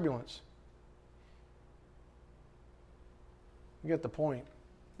is turbulence. You get the point.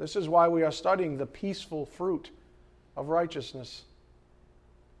 This is why we are studying the peaceful fruit of righteousness.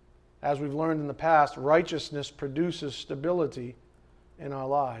 As we've learned in the past, righteousness produces stability in our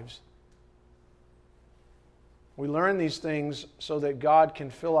lives. We learn these things so that God can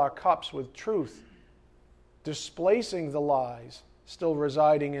fill our cups with truth, displacing the lies still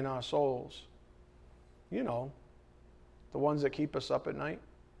residing in our souls. The ones that keep us up at night.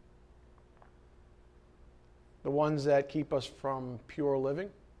 The ones that keep us from pure living.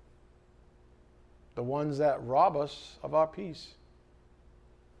 The ones that rob us of our peace.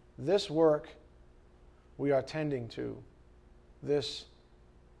 This work we are tending to, this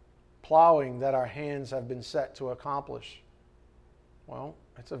plowing that our hands have been set to accomplish, well,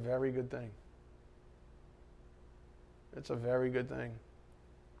 it's a very good thing. It's a very good thing.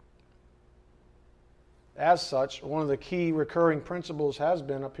 As such, one of the key recurring principles has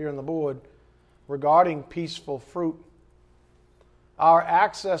been up here on the board regarding peaceful fruit. Our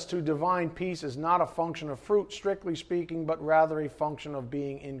access to divine peace is not a function of fruit, strictly speaking, but rather a function of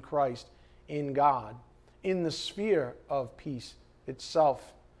being in Christ, in God, in the sphere of peace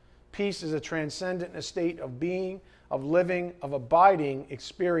itself. Peace is a transcendent state of being, of living, of abiding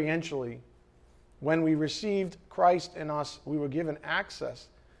experientially. When we received Christ in us, we were given access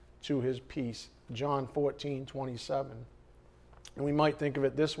to His peace. John 14:27. And we might think of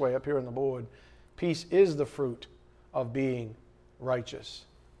it this way up here on the board. Peace is the fruit of being righteous.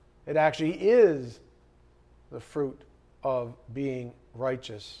 It actually is the fruit of being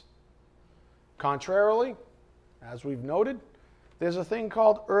righteous. Contrarily, as we've noted, there's a thing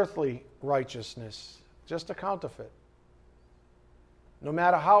called earthly righteousness, just a counterfeit. No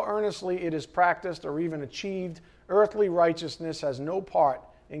matter how earnestly it is practiced or even achieved, earthly righteousness has no part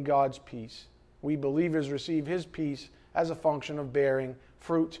in God's peace. We believers receive His peace as a function of bearing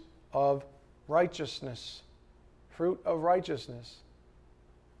fruit of righteousness. Fruit of righteousness.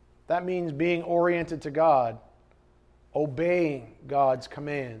 That means being oriented to God, obeying God's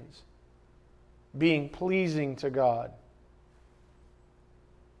commands, being pleasing to God.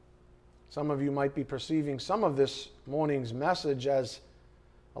 Some of you might be perceiving some of this morning's message as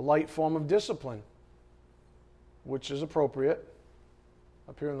a light form of discipline, which is appropriate.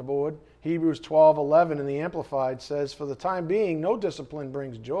 Up here on the board, Hebrews 12:11 in the Amplified says, "For the time being, no discipline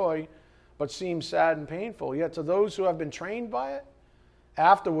brings joy, but seems sad and painful. Yet to those who have been trained by it,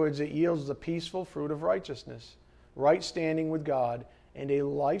 afterwards it yields the peaceful fruit of righteousness, right standing with God, and a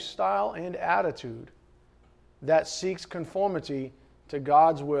lifestyle and attitude that seeks conformity to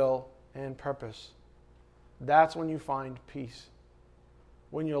God's will and purpose." that's when you find peace.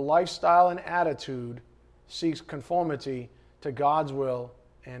 When your lifestyle and attitude seeks conformity to God's will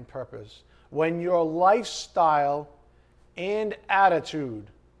and purpose. When your lifestyle and attitude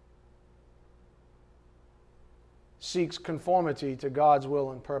seeks conformity to God's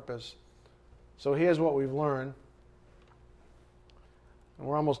will and purpose. So here's what we've learned. And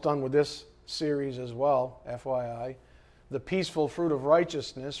we're almost done with this series as well, FYI. The peaceful fruit of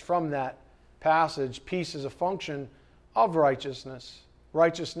righteousness. From that passage, peace is a function of righteousness.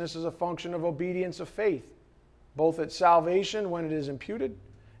 Righteousness is a function of obedience of faith, both at salvation when it is imputed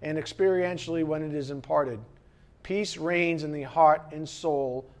and experientially when it is imparted. Peace reigns in the heart and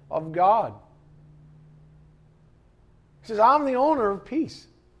soul of God. He says, I'm the owner of peace.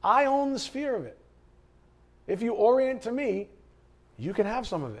 I own the sphere of it. If you orient to me, you can have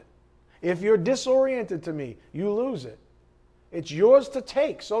some of it. If you're disoriented to me, you lose it. It's yours to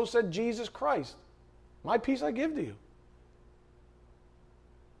take. So said Jesus Christ. My peace I give to you.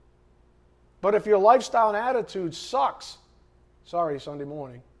 But if your lifestyle and attitude sucks, sorry, Sunday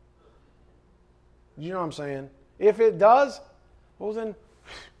morning. You know what I'm saying? If it does, well then,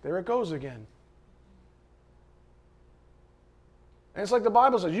 there it goes again. And it's like the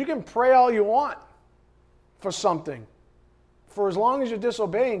Bible says, you can pray all you want for something. For as long as you're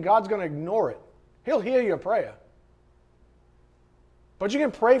disobeying, God's going to ignore it. He'll hear your prayer. But you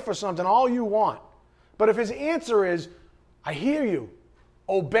can pray for something all you want. But if his answer is, I hear you,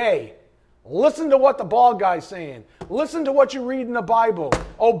 obey. Listen to what the bald guy's saying. Listen to what you read in the Bible.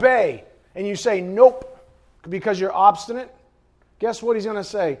 Obey. And you say, nope, because you're obstinate. Guess what he's going to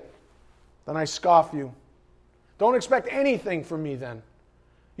say? Then I scoff you. Don't expect anything from me then.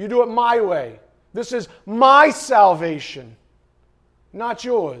 You do it my way. This is my salvation, not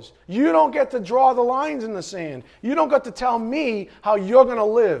yours. You don't get to draw the lines in the sand. You don't get to tell me how you're going to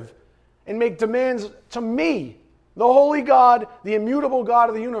live and make demands to me, the holy God, the immutable God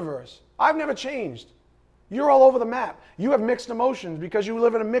of the universe. I've never changed. You're all over the map. You have mixed emotions because you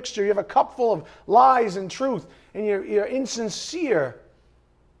live in a mixture. You have a cup full of lies and truth, and you're insincere.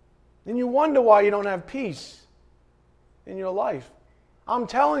 And you wonder why you don't have peace in your life. I'm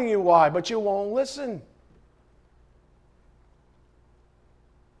telling you why, but you won't listen.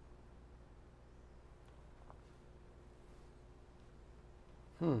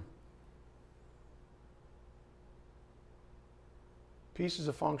 Peace is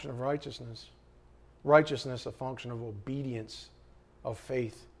a function of righteousness. Righteousness a function of obedience, of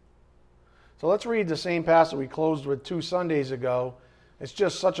faith. So let's read the same passage we closed with 2 Sundays ago. It's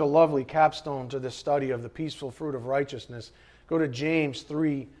just such a lovely capstone to this study of the peaceful fruit of righteousness. Go to James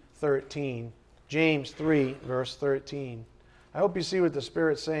 3:13. James 3, verse 13. I hope you see what the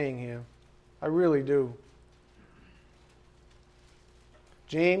Spirit's saying here. I really do.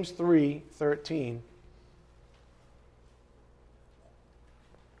 James 3:13.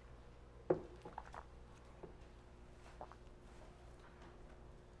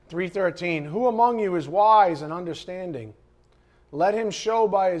 Who among you is wise and understanding? Let him show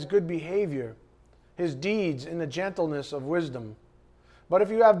by his good behavior his deeds in the gentleness of wisdom. But if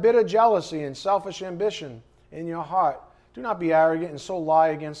you have bitter jealousy and selfish ambition in your heart, do not be arrogant and so lie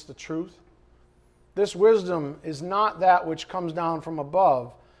against the truth. This wisdom is not that which comes down from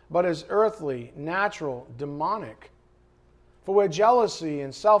above, but is earthly, natural, demonic. For where jealousy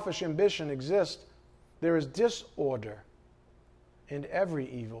and selfish ambition exist, there is disorder in every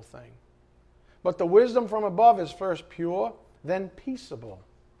evil thing. But the wisdom from above is first pure, then peaceable.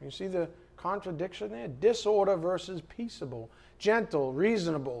 You see the contradiction there? Disorder versus peaceable. Gentle,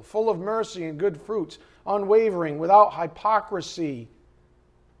 reasonable, full of mercy and good fruits, unwavering, without hypocrisy.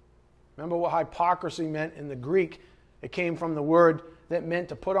 Remember what hypocrisy meant in the Greek? It came from the word that meant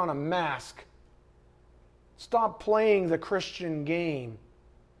to put on a mask. Stop playing the Christian game.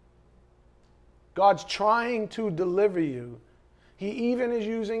 God's trying to deliver you. He even is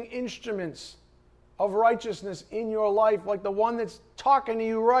using instruments of righteousness in your life, like the one that's talking to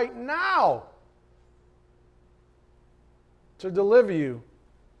you right now, to deliver you,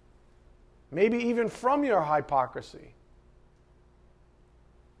 maybe even from your hypocrisy.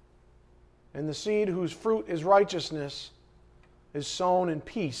 And the seed whose fruit is righteousness is sown in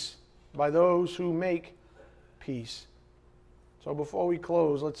peace by those who make peace. So before we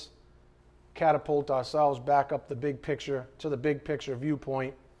close, let's catapult ourselves back up the big picture, to the big picture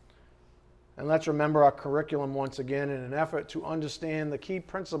viewpoint. And let's remember our curriculum once again in an effort to understand the key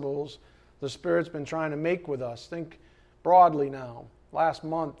principles the Spirit's been trying to make with us. Think broadly now. Last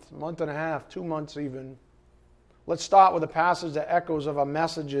month, month and a half, 2 months even. Let's start with a passage that echoes of our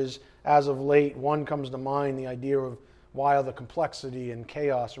messages as of late. One comes to mind, the idea of why the complexity and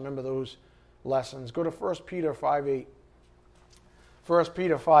chaos. Remember those lessons. Go to 1 Peter 5:8. 1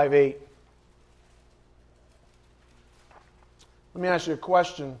 Peter 5:8. Let me ask you a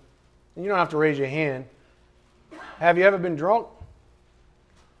question. You don't have to raise your hand. Have you ever been drunk?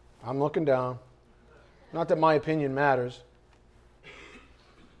 I'm looking down. Not that my opinion matters.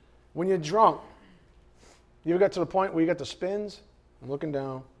 When you're drunk, you ever got to the point where you got the spins? I'm looking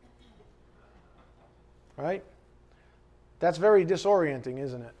down. Right? That's very disorienting,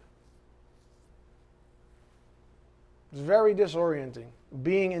 isn't it? It's very disorienting.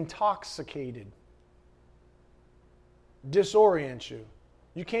 Being intoxicated disorients you.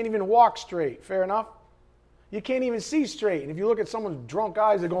 You can't even walk straight. Fair enough? You can't even see straight. And if you look at someone's drunk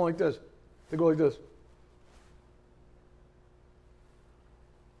eyes, they're going like this. They go like this.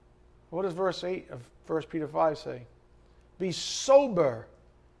 What does verse 8 of 1 Peter 5 say? Be sober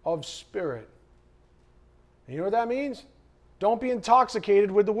of spirit. And you know what that means? Don't be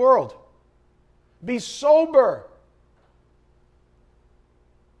intoxicated with the world. Be sober.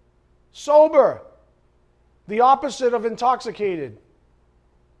 Sober. The opposite of intoxicated.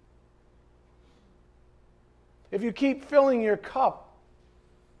 If you keep filling your cup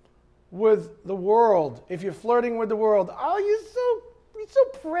with the world, if you're flirting with the world, oh, you're so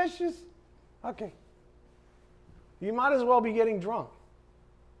precious. Okay. You might as well be getting drunk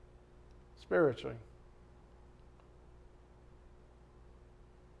spiritually.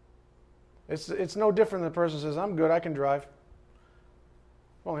 It's no different than the person says, I'm good, I can drive.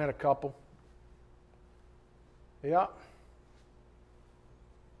 I've only had a couple. Yeah.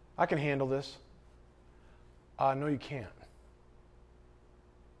 I can handle this. No, you can't.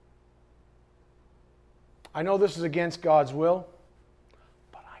 I know this is against God's will,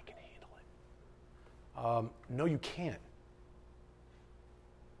 but I can handle it. No, you can't.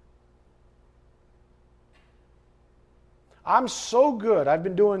 I'm so good. I've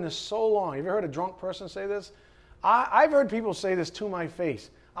been doing this so long. You ever heard a drunk person say this? I've heard people say this to my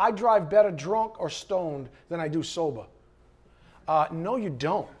face. I drive better drunk or stoned than I do sober. No, you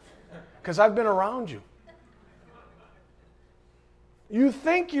don't, because I've been around you. You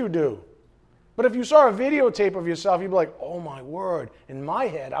think you do. But if you saw a videotape of yourself, you'd be like, oh my word, in my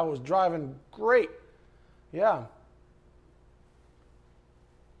head, I was driving great. Yeah.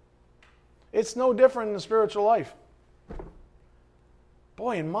 It's no different in the spiritual life.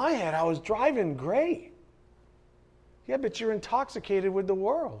 Boy, in my head, I was driving great. Yeah, but you're intoxicated with the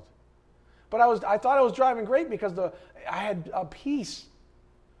world. But I thought I was driving great because I had a peace.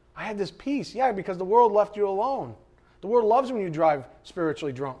 I had this peace. Yeah, because the world left you alone. The world loves when you drive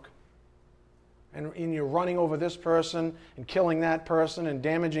spiritually drunk. And you're running over this person and killing that person and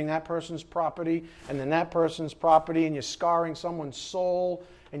damaging that person's property and then that person's property, and you're scarring someone's soul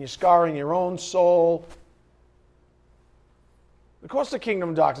and you're scarring your own soul. Of course the kingdom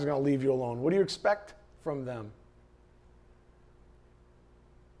of darkness is going to leave you alone. What do you expect from them?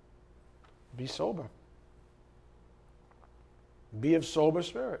 Be sober. Be of sober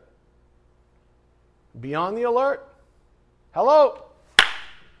spirit. Be on the alert. Hello?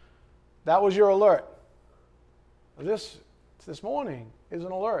 That was your alert. This morning is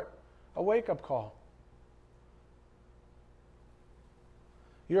an alert, a wake-up call.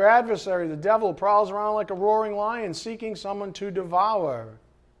 Your adversary, the devil, prowls around like a roaring lion seeking someone to devour.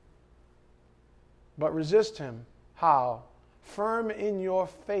 But resist him. How? Firm in your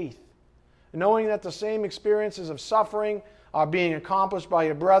faith, knowing that the same experiences of suffering are being accomplished by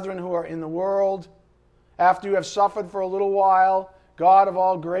your brethren who are in the world. After you have suffered for a little while, God of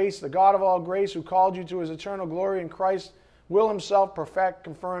all grace, the God of all grace who called you to his eternal glory in Christ, will himself perfect,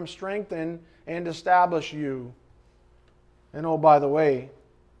 confirm, strengthen, and establish you. And oh, by the way,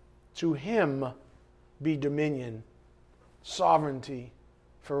 to him be dominion, sovereignty,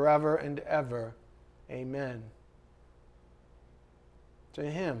 forever and ever. Amen. To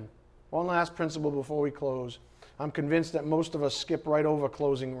him. One last principle before we close. I'm convinced that most of us skip right over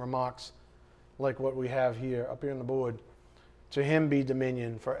closing remarks like what we have here, up here on the board. To him be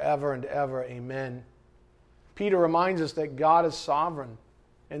dominion forever and ever. Amen. Peter reminds us that God is sovereign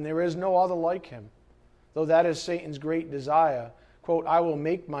and there is no other like him. Though that is Satan's great desire. Quote, I will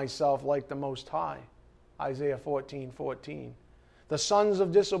make myself like the Most High. Isaiah 14:14. The sons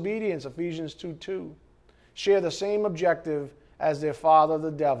of disobedience, Ephesians 2:2, share the same objective as their father,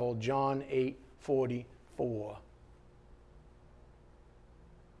 the devil, John 8:44.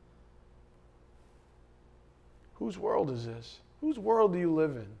 Whose world is this? Whose world do you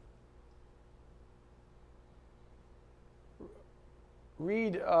live in?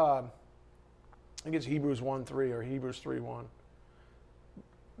 Read, I think it's Hebrews 1:3 or Hebrews 3:1.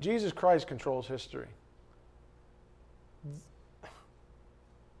 Jesus Christ controls history.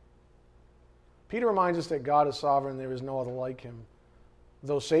 Peter reminds us that God is sovereign, there is no other like him.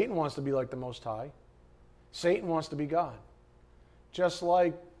 Though Satan wants to be like the Most High, Satan wants to be God. Just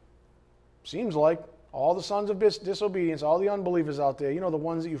like, seems like, all the sons of disobedience, all the unbelievers out there, the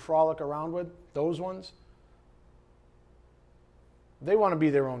ones that you frolic around with, those ones, they want to be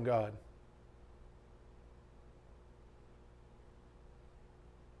their own God.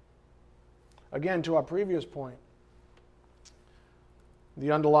 Again, to our previous point,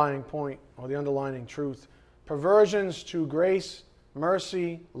 the underlying point, or the underlying truth, perversions to grace,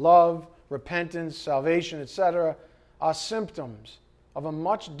 mercy, love, repentance, salvation, etc., are symptoms of a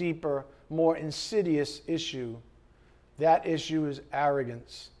much deeper, more insidious issue. That issue is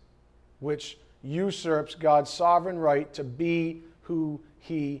arrogance, which usurps God's sovereign right to be who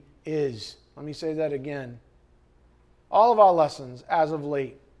He is. Let me say that again. All of our lessons as of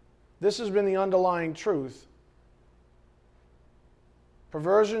late, this has been the underlying truth.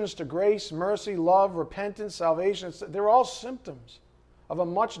 Perversions to grace, mercy, love, repentance, salvation, they're all symptoms of a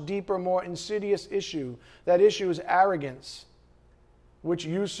much deeper, more insidious issue. That issue is arrogance, which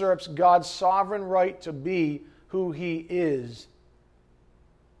usurps God's sovereign right to be who He is.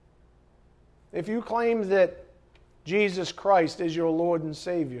 If you claim that Jesus Christ is your Lord and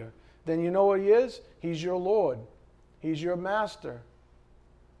Savior, then you know what He is? He's your Lord. He's your Master.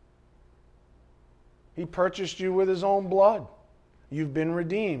 He purchased you with His own blood. You've been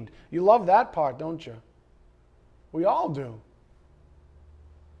redeemed. You love that part, don't you? We all do.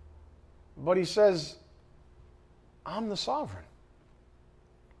 But He says, I'm the sovereign.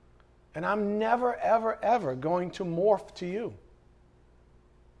 And I'm never, ever, ever going to morph to you.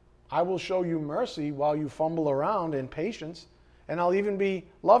 I will show you mercy while you fumble around in patience, and I'll even be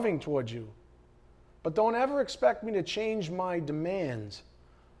loving towards you. But don't ever expect me to change my demands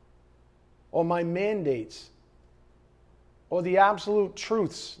or my mandates or the absolute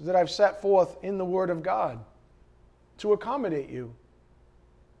truths that I've set forth in the Word of God to accommodate you.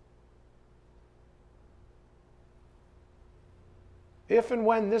 If and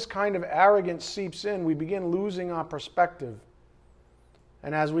when this kind of arrogance seeps in, we begin losing our perspective.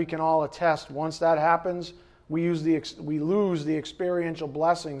 And as we can all attest, once that happens, we lose the experiential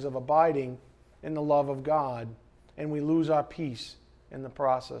blessings of abiding in the love of God, and we lose our peace in the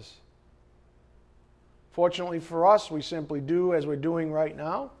process. Fortunately for us, we simply do as we're doing right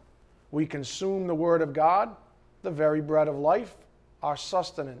now. We consume the Word of God, the very bread of life, our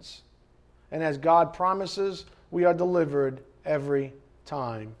sustenance. And as God promises, we are delivered every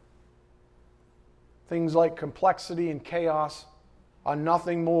time. Things like complexity and chaos are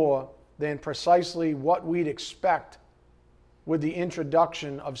nothing more than precisely what we'd expect with the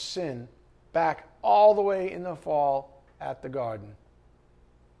introduction of sin back all the way in the fall at the garden.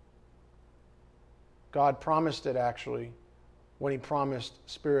 God promised it actually when He promised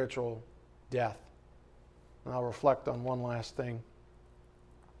spiritual death. And I'll reflect on one last thing.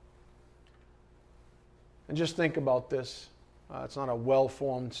 And just think about this. It's not a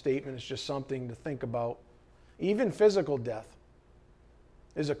well-formed statement, it's just something to think about. Even physical death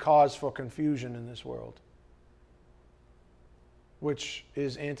is a cause for confusion in this world, which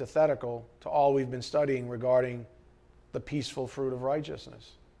is antithetical to all we've been studying regarding the peaceful fruit of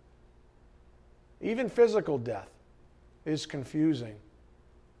righteousness. Even physical death is confusing.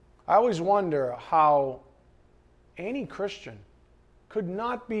 I always wonder how any Christian could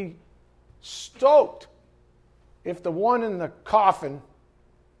not be stoked if the one in the coffin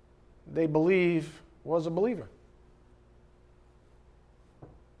they believe was a believer.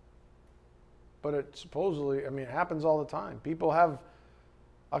 But it supposedly, it happens all the time. People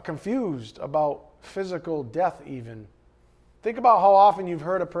are confused about physical death even. Think about how often you've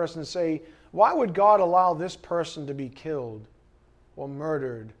heard a person say, why would God allow this person to be killed or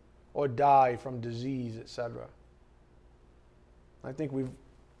murdered or die from disease, etc.? I think we've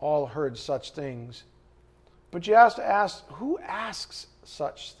all heard such things. But you have to ask, who asks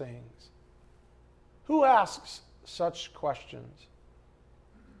such things? Who asks such questions?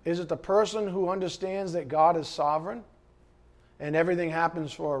 Is it the person who understands that God is sovereign and everything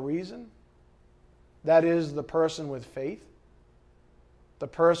happens for a reason? That is the person with faith? The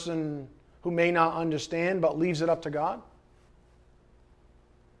person who may not understand but leaves it up to God?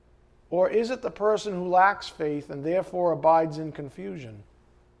 Or is it the person who lacks faith and therefore abides in confusion?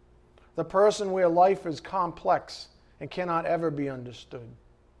 The person where life is complex and cannot ever be understood?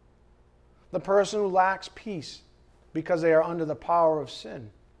 The person who lacks peace because they are under the power of sin,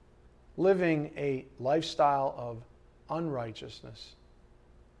 living a lifestyle of unrighteousness?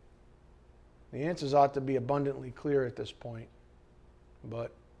 The answers ought to be abundantly clear at this point.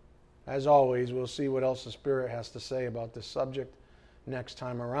 But as always, we'll see what else the Spirit has to say about this subject next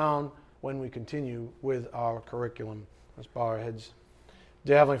time around. when we continue with our curriculum. Let's bow our heads.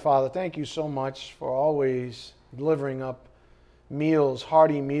 Dear Heavenly Father, thank you so much for always delivering up meals,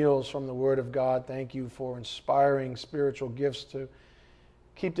 hearty meals from the Word of God. Thank you for inspiring spiritual gifts to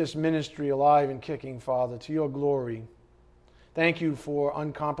keep this ministry alive and kicking, Father, to your glory. Thank you for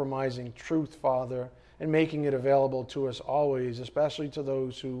uncompromising truth, Father, and making it available to us always, especially to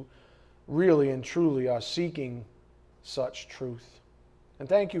those who really and truly are seeking such truth. And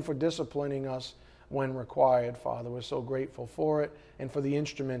thank you for disciplining us when required, Father. We're so grateful for it and for the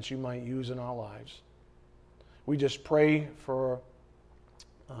instruments you might use in our lives. We just pray for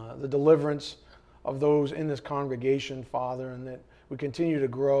the deliverance of those in this congregation, Father, and that we continue to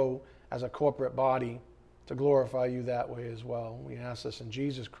grow as a corporate body to glorify you that way as well. We ask this in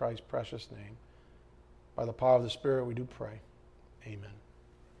Jesus Christ's precious name. By the power of the Spirit, we do pray. Amen.